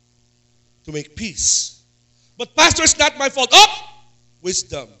to make peace? But Pastor, it's not my fault. Oh!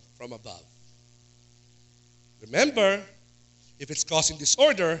 Wisdom from above. Remember, if it's causing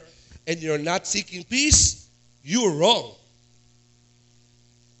disorder and you're not seeking peace, you're wrong.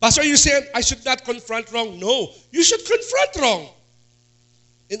 Pastor, you say I should not confront wrong. No, you should confront wrong.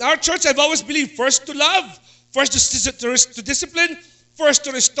 In our church, I've always believed first to love, First to discipline, first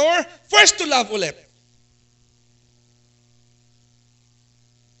to restore, first to love ulit.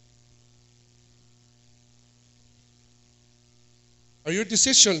 Are your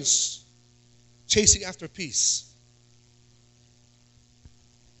decisions chasing after peace?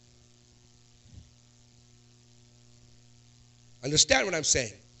 Understand what I'm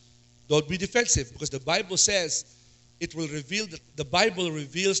saying. Don't be defensive, because the Bible says it will reveal, the Bible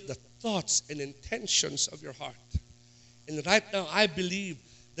reveals the thoughts and intentions of your heart. And right now, I believe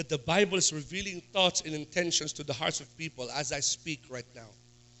that the Bible is revealing thoughts and intentions to the hearts of people as I speak right now.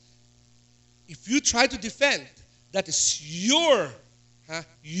 If you try to defend, that is your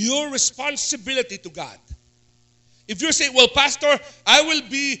responsibility to God. If you say, well, Pastor, I will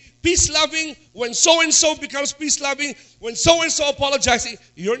be peace-loving when so-and-so becomes peace-loving, when so-and-so apologizing,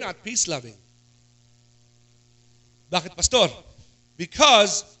 you're not peace-loving. Bakit, Pastor?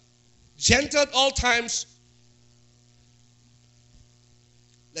 Because gentle at all times.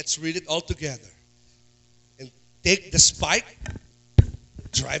 Let's read it all together. And take the spike,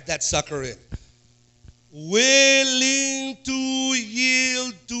 drive that sucker in. Willing to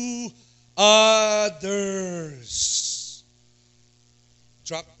yield to others.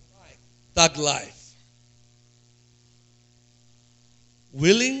 Drop thug life.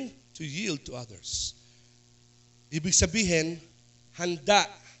 Willing to yield to others. Ibig sabihin, handa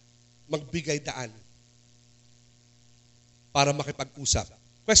magbigay daan para makipag-usap.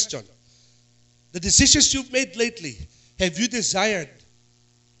 Question. The decisions you've made lately, have you desired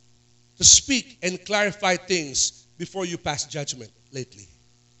to speak and clarify things before you pass judgment lately?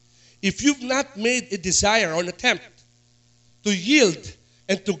 If you've not made a desire or an attempt to yield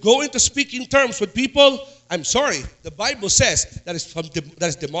and to go into speaking terms with people, I'm sorry, the Bible says that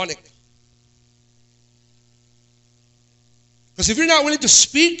is demonic. Because if you're not willing to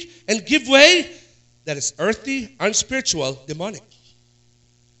speak and give way, that is earthly, unspiritual, demonic.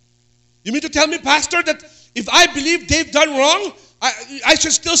 You mean to tell me, Pastor, that if I believe they've done wrong, I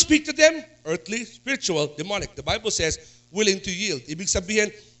should still speak to them? Earthly, spiritual, demonic. The Bible says, willing to yield. Ibig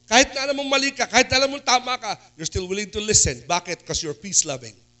sabihin, kahit na alam mong mali ka, kahit na alam mong tama ka, you're still willing to listen. Bakit? Because you're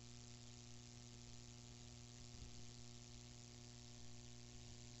peace-loving.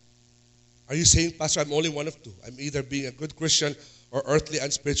 Are you saying, Pastor, I'm only one of two? I'm either being a good Christian or earthly,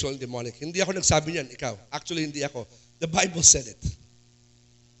 unspiritual, and demonic. Hindi ako nagsabi niyan, ikaw. Actually, hindi ako. The Bible said it.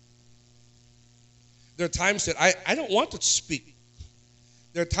 There are times that I don't want to speak.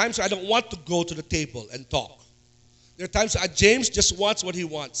 There are times I don't want to go to the table and talk. There are times that James just wants what he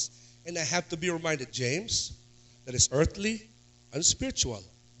wants. And I have to be reminded, James, that is earthly, unspiritual,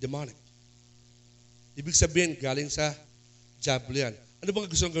 demonic. Ibig sabihin, galing sa diablo yan. Ano bang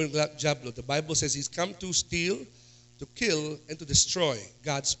gusto ng gawin ng diablo? The Bible says he's come to steal, to kill, and to destroy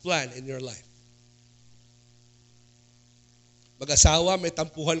God's plan in your life. Mag-asawa, may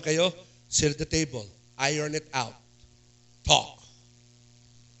tampuhan kayo, sit at the table. Iron it out. Talk.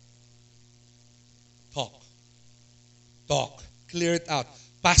 Talk. Talk. Clear it out.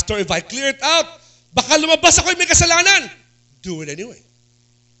 Pastor, if I clear it out, baka lumabas ako'y may kasalanan. Do it anyway.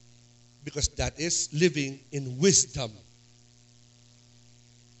 Because that is living in wisdom.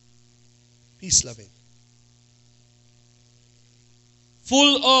 Peace-loving.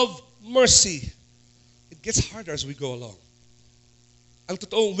 Full of mercy. It gets harder as we go along. Ang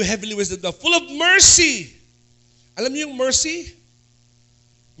totoong heavenly wisdom, full of mercy. Alam niyo yung mercy?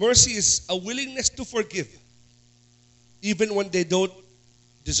 Mercy is a willingness to forgive, even when they don't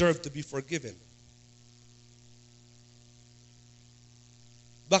deserve to be forgiven.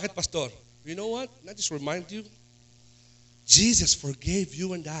 Bakit, Pastor? You know what? Can I just remind you? Jesus forgave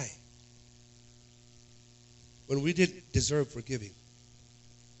you and I when we didn't deserve forgiving.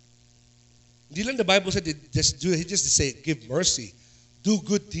 Hindi lang the Bible said, he just say, give mercy. Do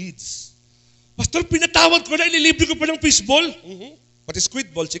good deeds. Pastor, pinatawad ko na, ililibre ko pa ng fishball. Pati squid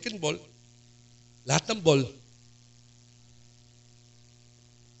ball, chicken ball. Lahat ng ball.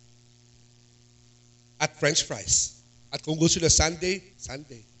 At french fries. At kung gusto na Sunday,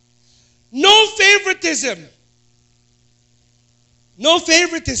 Sunday. No favoritism. No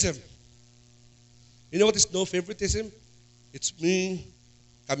favoritism. You know what is no favoritism? It's me,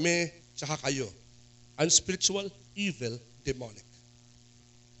 kami, tsaka kayo. Unspiritual, evil, demonic.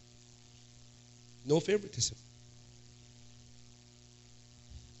 No favoritism.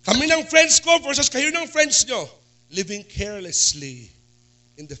 Kami ng friends ko versus kayo ng friends nyo. Living carelessly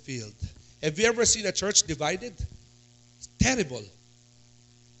in the field. Have you ever seen a church divided? It's terrible.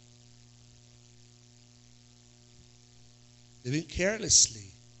 Living carelessly.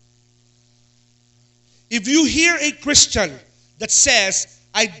 If you hear a Christian that says,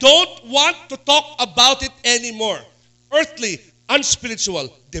 I don't want to talk about it anymore. Earthly, unspiritual,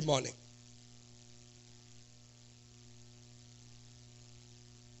 demonic.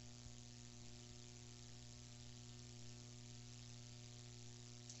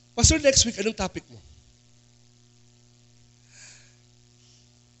 Pastor, next week, anong topic mo?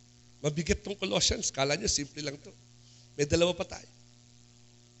 Mabigat tong Colossians. Kala nyo, simple lang to. May dalawa pa tayo.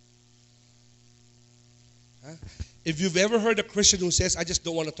 Huh? If you've ever heard a Christian who says, I just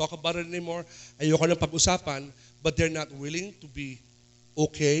don't want to talk about it anymore, ayoko na pag-usapan, but they're not willing to be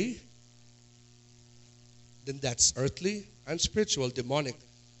okay, then that's earthly and spiritual, demonic.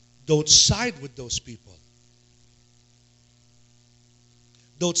 Don't side with those people.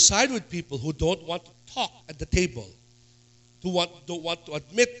 Don't side with people who don't want to talk at the table, who don't want to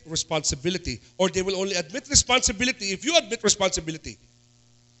admit responsibility, or they will only admit responsibility if you admit responsibility.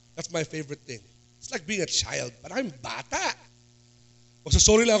 That's my favorite thing. It's like being a child, but I'm bata.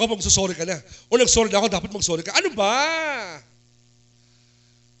 Magsasorry lang ako, magsasorry ka na. O nagsorry na ako, dapat magsorry ka. Ano ba?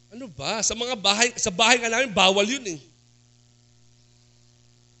 Ano ba? Sa bahay nga namin, bawal yun eh.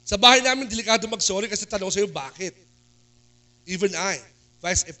 Sa bahay namin, delikado magsorry kasi tanong sa'yo, bakit? Even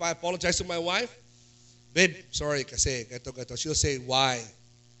if I apologize to my wife, babe, sorry kasi, gato. She'll say, why?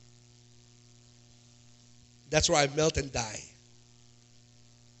 That's where I melt and die.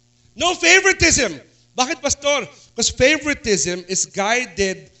 No favoritism. Bakit, Pastor? Because favoritism is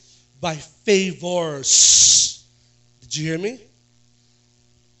guided by favors. Did you hear me?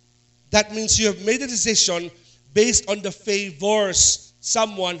 That means you have made a decision based on the favors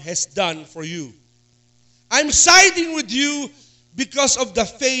someone has done for you. I'm siding with you because of the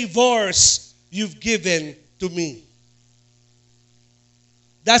favors you've given to me.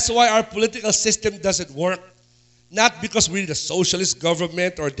 That's why our political system doesn't work. Not because we need a socialist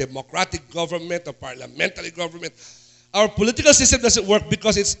government or democratic government or parliamentary government. Our political system doesn't work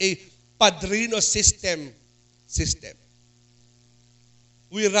because it's a padrino system.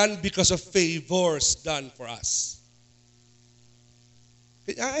 We run because of favors done for us.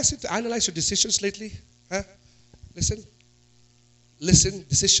 Can I ask you to analyze your decisions lately? Huh? Listen,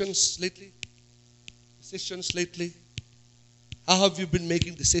 decisions lately. Decisions lately. How have you been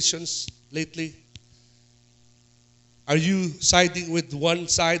making decisions lately? Are you siding with one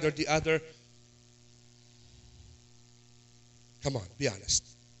side or the other? Come on, be honest.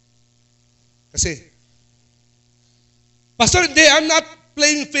 Kasi, Pastor, hindi, I'm not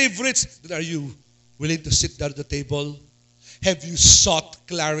playing favorites. Then are you willing to sit down at the table? Have you sought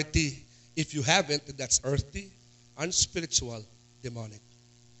clarity? If you haven't, then that's earthly, unspiritual, demonic.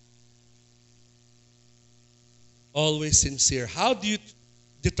 Always sincere. How do you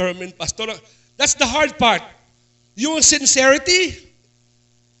determine, Pastor? That's the hard part. Yung sincerity.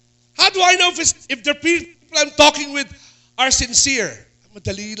 How do I know if the people I'm talking with are sincere?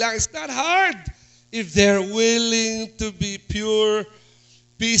 Madali lang. It's not hard. If they're willing to be pure,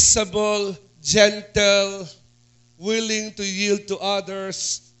 peaceable, gentle, willing to yield to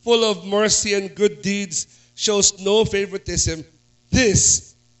others, full of mercy and good deeds, shows no favoritism,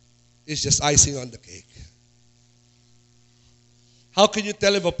 this is just icing on the cake. How can you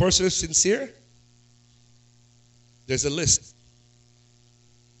tell if a person is sincere? There's a list.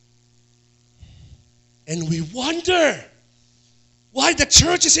 And we wonder why the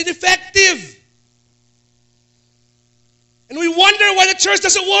church is ineffective. And we wonder why the church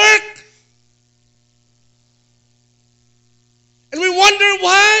doesn't work. And we wonder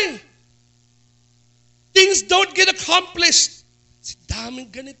why things don't get accomplished. Si daming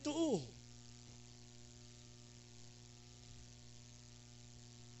ganito.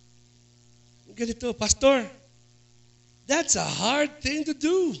 Ganito, Pastor, that's a hard thing to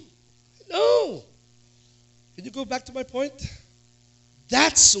do. No. Can you go back to my point?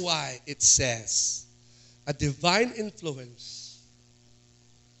 That's why it says a divine influence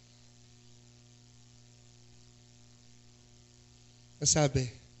sabi,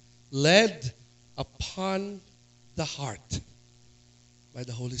 led upon the heart by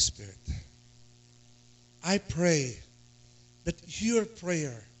the Holy Spirit. I pray that your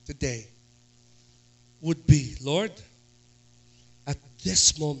prayer today would be, Lord, at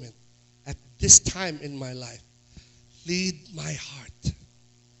this moment, at this time in my life, lead my heart.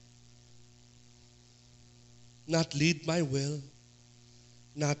 Not lead my will,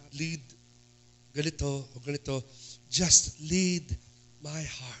 not lead ganito o ganito, just lead my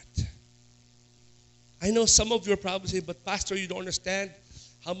heart. I know some of you are probably saying, but Pastor, you don't understand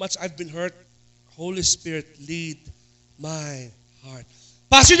how much I've been hurt. Holy Spirit, lead my heart.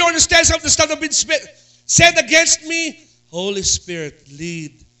 Pastor, you don't understand some of the stuff that's been said against me. Holy Spirit,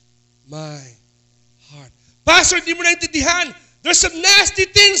 lead my heart. Pastor, hindi mo naintindihan. There's some nasty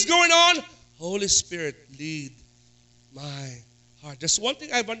things going on. Holy Spirit, lead my heart. There's one thing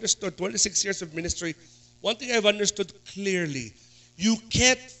I've understood, 26 years of ministry, one thing I've understood clearly. You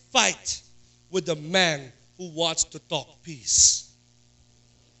can't fight with a man who wants to talk peace.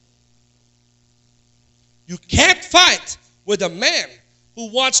 You can't fight with a man who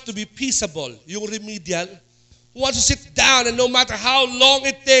wants to be peaceable, yung remedial, who wants to sit down and no matter how long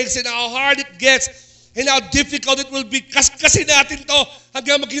it takes and how hard it gets and how difficult it will be, kaskasin natin to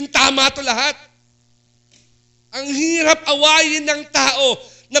hanggang maging tama to lahat. Ang hirap awayin ng tao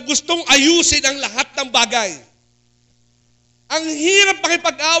na gustong ayusin ang lahat ng bagay. Ang hirap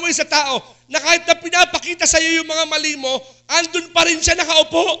makipag-away sa tao na kahit na pinapakita sa iyo yung mga mali mo, andun pa rin siya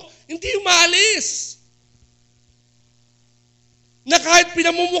nakaupo. Hindi umaalis. Na kahit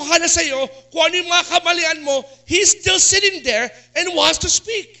pinamumukha na sa iyo, kung ano yung mga kamalian mo, he's still sitting there and wants to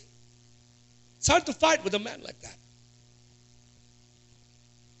speak. It's hard to fight with a man like that.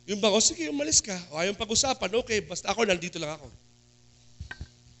 Yung bang, sige, umalis ka. O ayaw pag-usapan, okay, basta ako, nandito lang ako.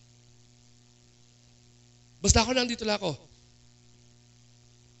 Basta ako, nandito lang ako.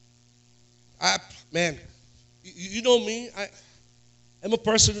 Man, you know me, I'm a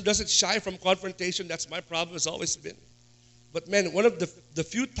person who doesn't shy from confrontation. That's my problem, has always been. But man, one of the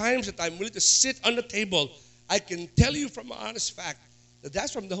few times that I'm willing to sit on the table, I can tell you from an honest fact that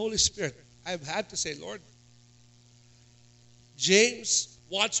that's from the Holy Spirit. I've had to say, Lord, James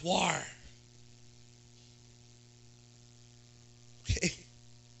wants war. Okay.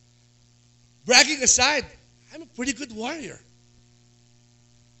 Bragging aside, I'm a pretty good warrior.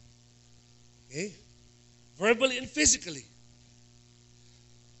 Okay. Verbally and physically.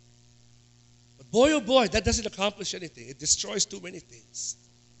 But boy, oh boy, that doesn't accomplish anything. It destroys too many things.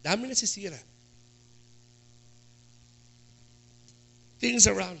 Dami nasisira. Things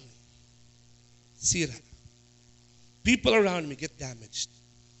around me. Sira. People around me get damaged.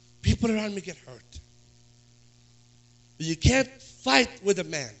 People around me get hurt. But you can't fight with a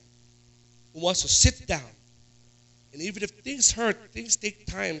man who wants to sit down. And even if things hurt, things take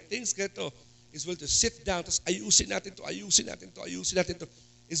time, things get to, is willing to sit down, tapos ayusin natin to.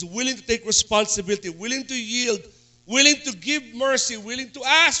 Is willing to take responsibility, willing to yield, willing to give mercy, willing to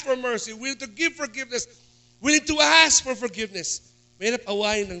ask for mercy, willing to give forgiveness, willing to ask for forgiveness. Mahirap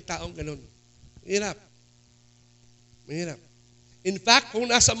awayin ng taong ganun. Mahirap. Mahirap. In fact, kung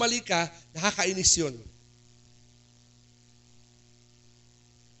nasa mali ka, nakakainis yun.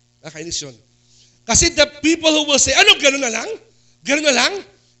 Nakakainis yun. Kasi the people who will say, ano, ganun na lang? Ganun na lang?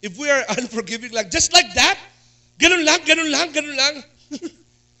 If we are unforgiving, like, just like that? Ganun lang, ganun lang, ganun lang.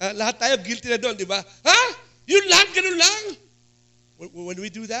 Lahat tayo guilty na doon, di ba? Ha? Yun lang, ganun lang. When we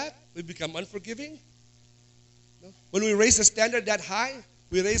do that, we become unforgiving. No? When we raise the standard that high,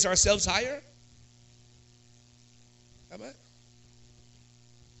 we raise ourselves higher. Tama?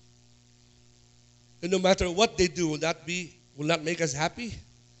 And no matter what they do, will not make us happy.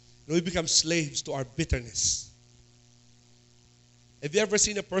 And we become slaves to our bitterness. Have you ever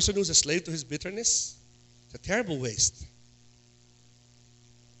seen a person who's a slave to his bitterness? It's a terrible waste.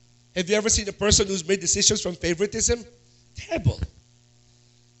 Have you ever seen a person who's made decisions from favoritism? Terrible.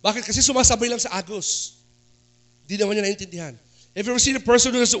 Bakit? Kasi sumasabay lang sa agos. Di naman niya naintindihan. Have you ever seen a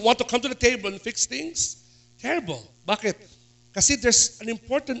person who doesn't want to come to the table and fix things? Terrible. Bakit? Kasi there's an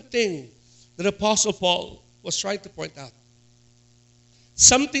important thing that Apostle Paul was trying to point out.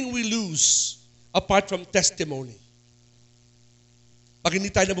 Something we lose apart from testimony. Pag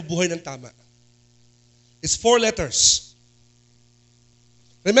hindi tayo nabubuhay ng tama. It's 4 letters.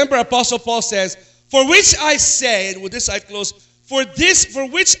 Remember, Apostle Paul says, for which I say, and with this I close, for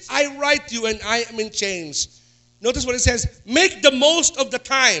which I write you and I am in chains. Notice what it says, make the most of the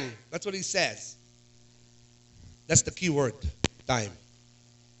time. That's what he says. That's the key word, time.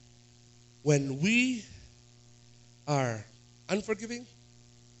 When we are unforgiving,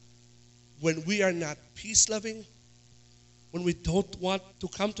 when we are not peace-loving, when we don't want to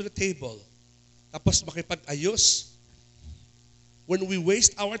come to the table, tapos makipag-ayos, when we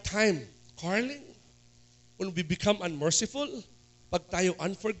waste our time quarreling, when we become unmerciful, pag tayo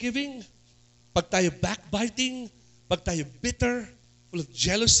unforgiving, pag tayo backbiting, pag tayo bitter, full of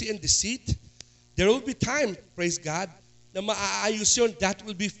jealousy and deceit, there will be time, praise God, na maaayos yun, that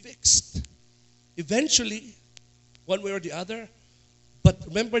will be fixed. Eventually, one way or the other. But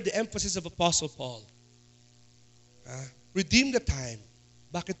remember the emphasis of Apostle Paul. Redeem the time.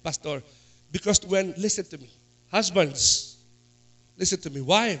 Bakit, Pastor? Because listen to me, husbands, listen to me,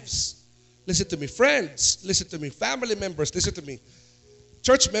 wives, listen to me, friends, listen to me, family members, listen to me,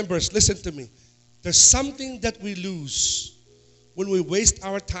 church members, listen to me. There's something that we lose when we waste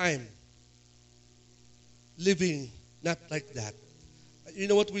our time living Not like that. You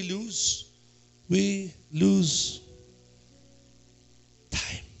know what we lose? We lose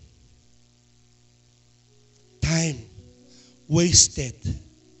time. Time wasted.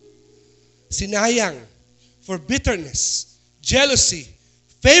 Sinayang for bitterness, jealousy,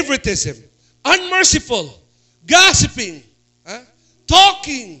 favoritism, unmerciful, gossiping,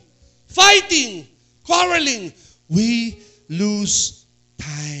 talking, fighting, quarreling. We lose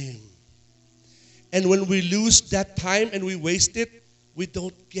time. And when we lose that time and we waste it, we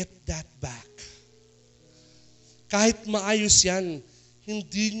don't get that back. Kahit maayos yan,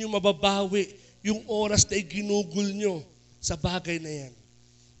 hindi nyo mababawi yung oras na iginugol nyo sa bagay na yan.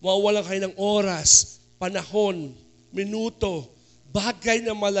 Mawawalan kayo ng oras, panahon, minuto, bagay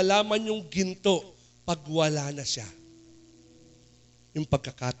na malalaman yung ginto pag wala na siya. Yung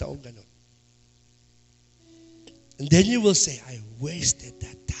pagkakataong ganun. And then you will say, I wasted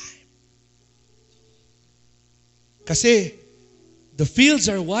that time. Kasi the fields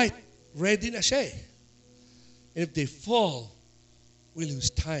are white, ready na siya eh. And if they fall, we lose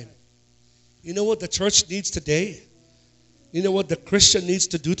time. You know what the church needs today? You know what the Christian needs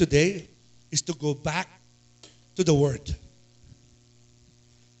to do today? Is to go back to the Word.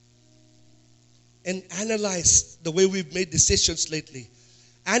 And analyze the way we've made decisions lately.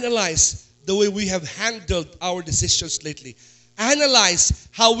 Analyze the way we have handled our decisions lately. Analyze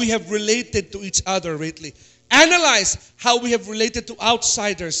how we have related to each other lately. Analyze how we have related to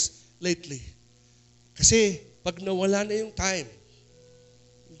outsiders lately. Kasi pag nawala na yung time,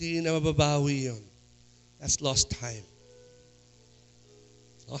 hindi na mababawi yun. That's lost time.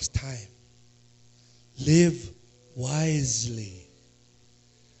 Lost time. Live wisely.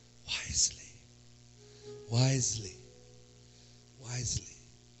 Wisely. Wisely. Wisely.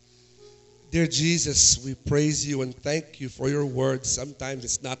 Dear Jesus, we praise you and thank you for your word. Sometimes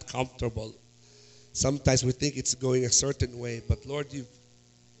it's not comfortable. Sometimes we think it's going a certain way. But Lord, you've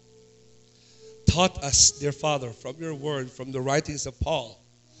taught us, dear Father, from your word, from the writings of Paul,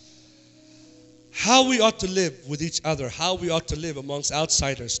 how we ought to live with each other, how we ought to live amongst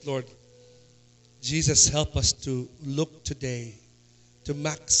outsiders. Lord, Jesus, help us to look today to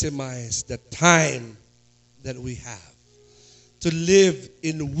maximize the time that we have, to live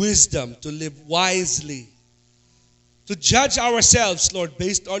in wisdom, to live wisely, to judge ourselves, Lord,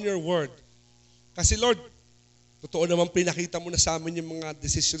 based on your word. Kasi Lord, totoo naman pinakita mo na sa amin yung mga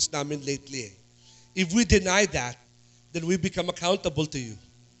decisions namin lately eh. If we deny that, then we become accountable to you,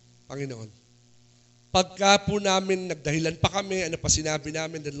 Panginoon. Pagka po namin nagdahilan pa kami, ano pa sinabi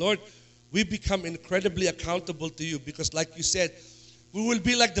namin, then Lord, we become incredibly accountable to you because like you said, we will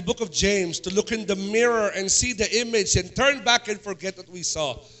be like the book of James to look in the mirror and see the image and turn back and forget what we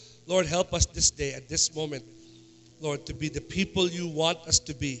saw. Lord, help us this day, at this moment, Lord, to be the people you want us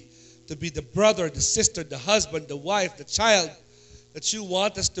to be the brother, the sister, the husband, the wife, the child that you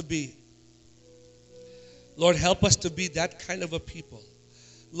want us to be. Lord, help us to be that kind of a people.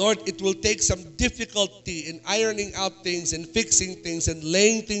 Lord, it will take some difficulty in ironing out things and fixing things and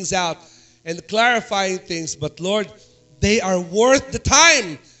laying things out and clarifying things. But Lord, they are worth the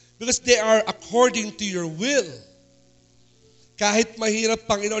time because they are according to your will. Kahit mahirap,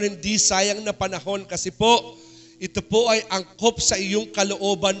 Panginoon, hindi sayang na panahon kasi po, ito po ay angkop sa iyong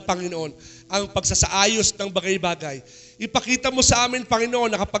kalooban, Panginoon, ang pagsasaayos ng bagay-bagay. Ipakita mo sa amin,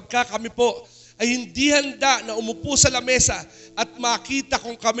 Panginoon, na kapag kami po ay hindi handa na umupo sa lamesa at makita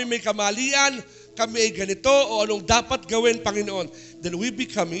kung kami may kamalian, kami ay ganito o anong dapat gawin, Panginoon, then we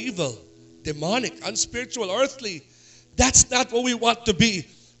become evil, demonic, unspiritual, earthly. That's not what we want to be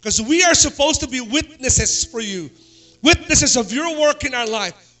because we are supposed to be witnesses for you, witnesses of your work in our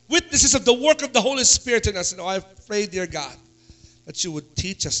life, witnesses of the work of the Holy Spirit in us. And I pray, dear God, that you would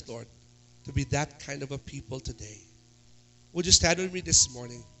teach us, Lord, to be that kind of a people today. Would you stand with me this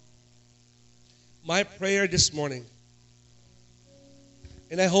morning? My prayer this morning,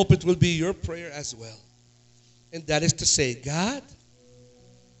 and I hope it will be your prayer as well, and that is to say, God,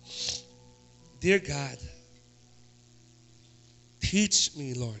 dear God, teach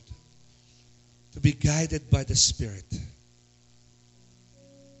me, Lord, to be guided by the Spirit.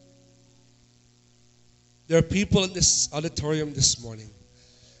 There are people in this auditorium this morning.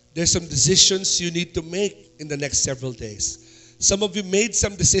 There's some decisions you need to make in the next several days. Some of you made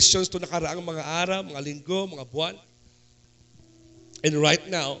some decisions to nakaraang mga araw, mga linggo, mga buwan. And right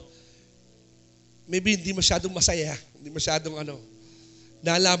now, maybe hindi masyadong masaya, hindi masyadong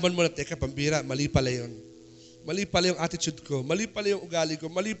nalaman mo na, teka, pambira, mali pala yun. Mali pala yung attitude ko, mali pala yung ugali ko,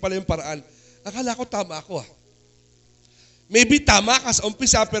 mali pala yung paraan. Akala ko tama ako. Maybe tama ka sa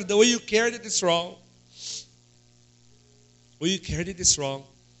umpisa, pero the way you carried it is wrong. The way you carried it is wrong.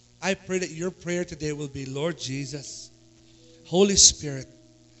 I pray that your prayer today will be, Lord Jesus, Holy Spirit,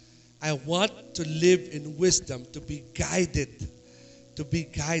 I want to live in wisdom, to be guided,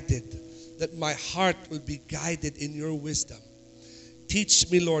 that my heart will be guided in your wisdom. Teach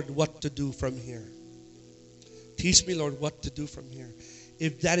me, Lord, what to do from here. Teach me, Lord, what to do from here.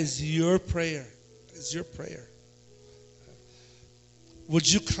 If that is your prayer, would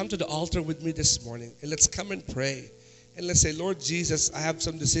you come to the altar with me this morning and let's come and pray. And let's say, Lord Jesus, I have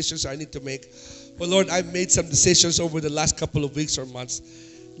some decisions I need to make. But Lord, I've made some decisions over the last couple of weeks or months.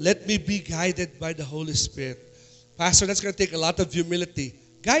 Let me be guided by the Holy Spirit. Pastor, that's going to take a lot of humility.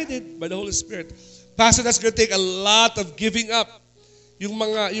 Guided by the Holy Spirit. Pastor, that's going to take a lot of giving up. Yung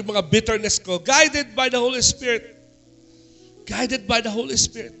mga bitterness ko, guided by the Holy Spirit. Guided by the Holy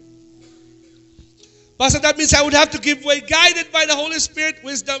Spirit. Pastor, that means I would have to give way. Guided by the Holy Spirit,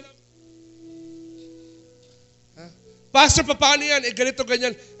 wisdom. Pastor, paano yan? Ganito,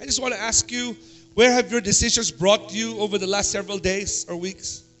 ganyan. I just want to ask you, where have your decisions brought you over the last several days or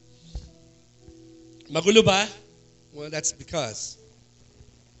weeks? Magulo ba? Well, that's because.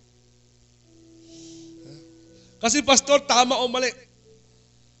 Kasi pastor, tama o mali?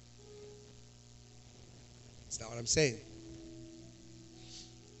 That's not what I'm saying.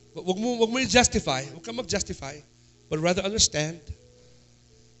 But wag mo i-justify. Wag ka mag-justify. But rather understand.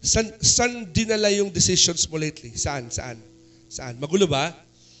 Saan dinala yung decisions mo lately? Saan? Magulo ba?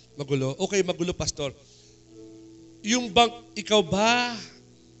 Magulo. Okay, magulo, pastor. Yung bang, ikaw ba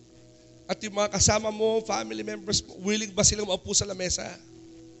at yung mga kasama mo, family members mo, willing ba silang maupo sa lamesa?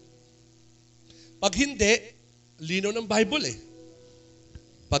 Pag hindi, linaw ng Bible eh.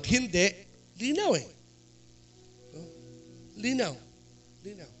 Pag hindi, linaw eh. Linaw.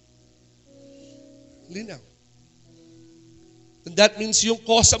 And that means yung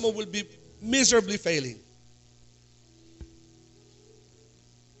kosa mo will be miserably failing.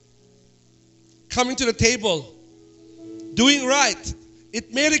 Coming to the table, doing right, it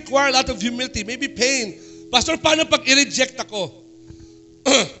may require a lot of humility, maybe pain. Pastor, paano pag i-reject ako?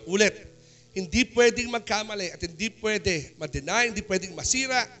 Ulit, hindi pwedeng magkamali at hindi pwede ma-deny, hindi pwedeng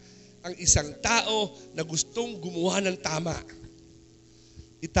masira ang isang tao na gustong gumawa ng tama.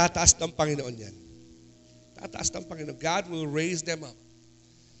 Itataas ng Panginoon yan. Tataas ng Panginoon. God will raise them up.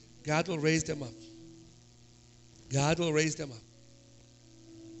 God will raise them up. God will raise them up.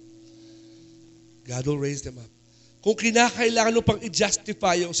 God will raise them up. Kung kinakailangan mo pang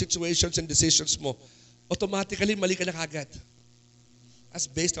i-justify yung situations and decisions mo, automatically mali ka na kagad. That's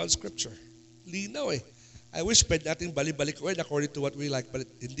based on Scripture. Linaw eh. I wish pwede natin bali-balikuin according to what we like, but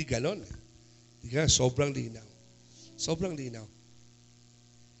hindi ganon. Hindi ganon. Sobrang linaw. Sobrang linaw.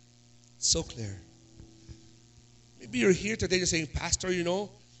 So clear. Maybe you're here today and saying, Pastor, you know,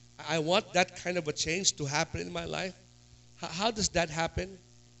 I want that kind of a change to happen in my life. How does that happen?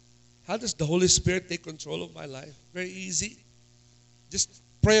 How does the Holy Spirit take control of my life? Very easy. Just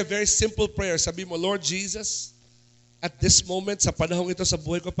pray a very simple prayer. Sabi mo, Lord Jesus, at this moment, sa panahong ito sa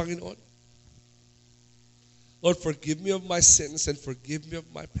buhay ko, Panginoon, Lord, forgive me of my sins and forgive me of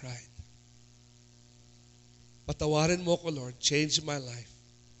my pride. Patawarin mo ko, Lord. Change my life.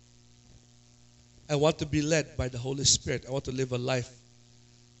 I want to be led by the Holy Spirit. I want to live a life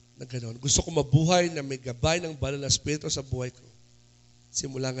na gano'n. Gusto ko mabuhay na may gabay ng banal na Espiritu sa buhay ko.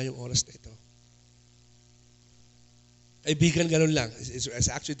 Simula ngayong oras na ito. Kaibigan, gano'n lang.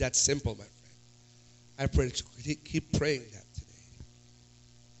 It's actually that simple, my friend. I pray that you keep praying that today.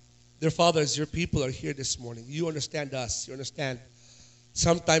 Dear Father, as your people are here this morning, you understand us. You understand.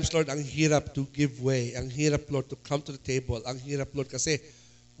 Sometimes, Lord, ang hirap to give way. Ang hirap, Lord, to come to the table. Ang hirap, Lord, kasi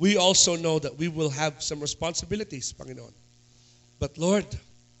we also know that we will have some responsibilities, Panginoon. But Lord,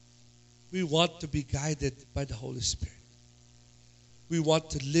 we want to be guided by the Holy Spirit. We want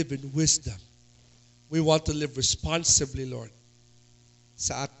to live in wisdom. We want to live responsibly, Lord,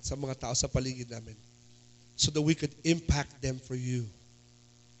 sa mga tao sa paligid namin, so that we could impact them for you.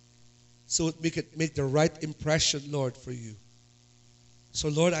 So that we could make the right impression, Lord, for you. So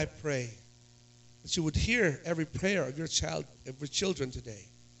Lord, I pray that you would hear every prayer of your children today.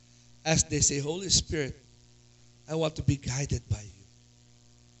 As they say, Holy Spirit, I want to be guided by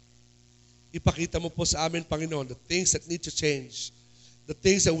you. Ipakita mo po sa amin, Panginoon, the things that need to change, the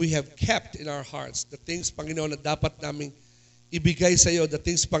things that we have kept in our hearts, the things, Panginoon, na dapat naming ibigay sa iyo, the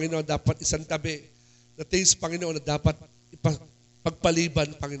things, Panginoon, dapat isantabi, the things, Panginoon, na dapat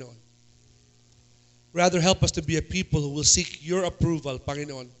pagpaliban, Panginoon. Rather, help us to be a people who will seek your approval,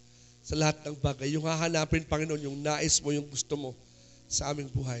 Panginoon, sa lahat ng bagay. Yung hahanapin, Panginoon, yung nais mo, yung gusto mo sa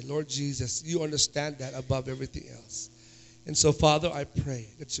aming buhay. Lord Jesus, you understand that above everything else. And so, Father, I pray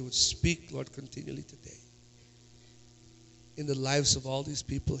that you would speak, Lord, continually today in the lives of all these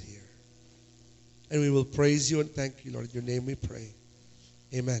people here. And we will praise you and thank you, Lord. In your name we pray.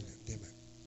 Amen and amen.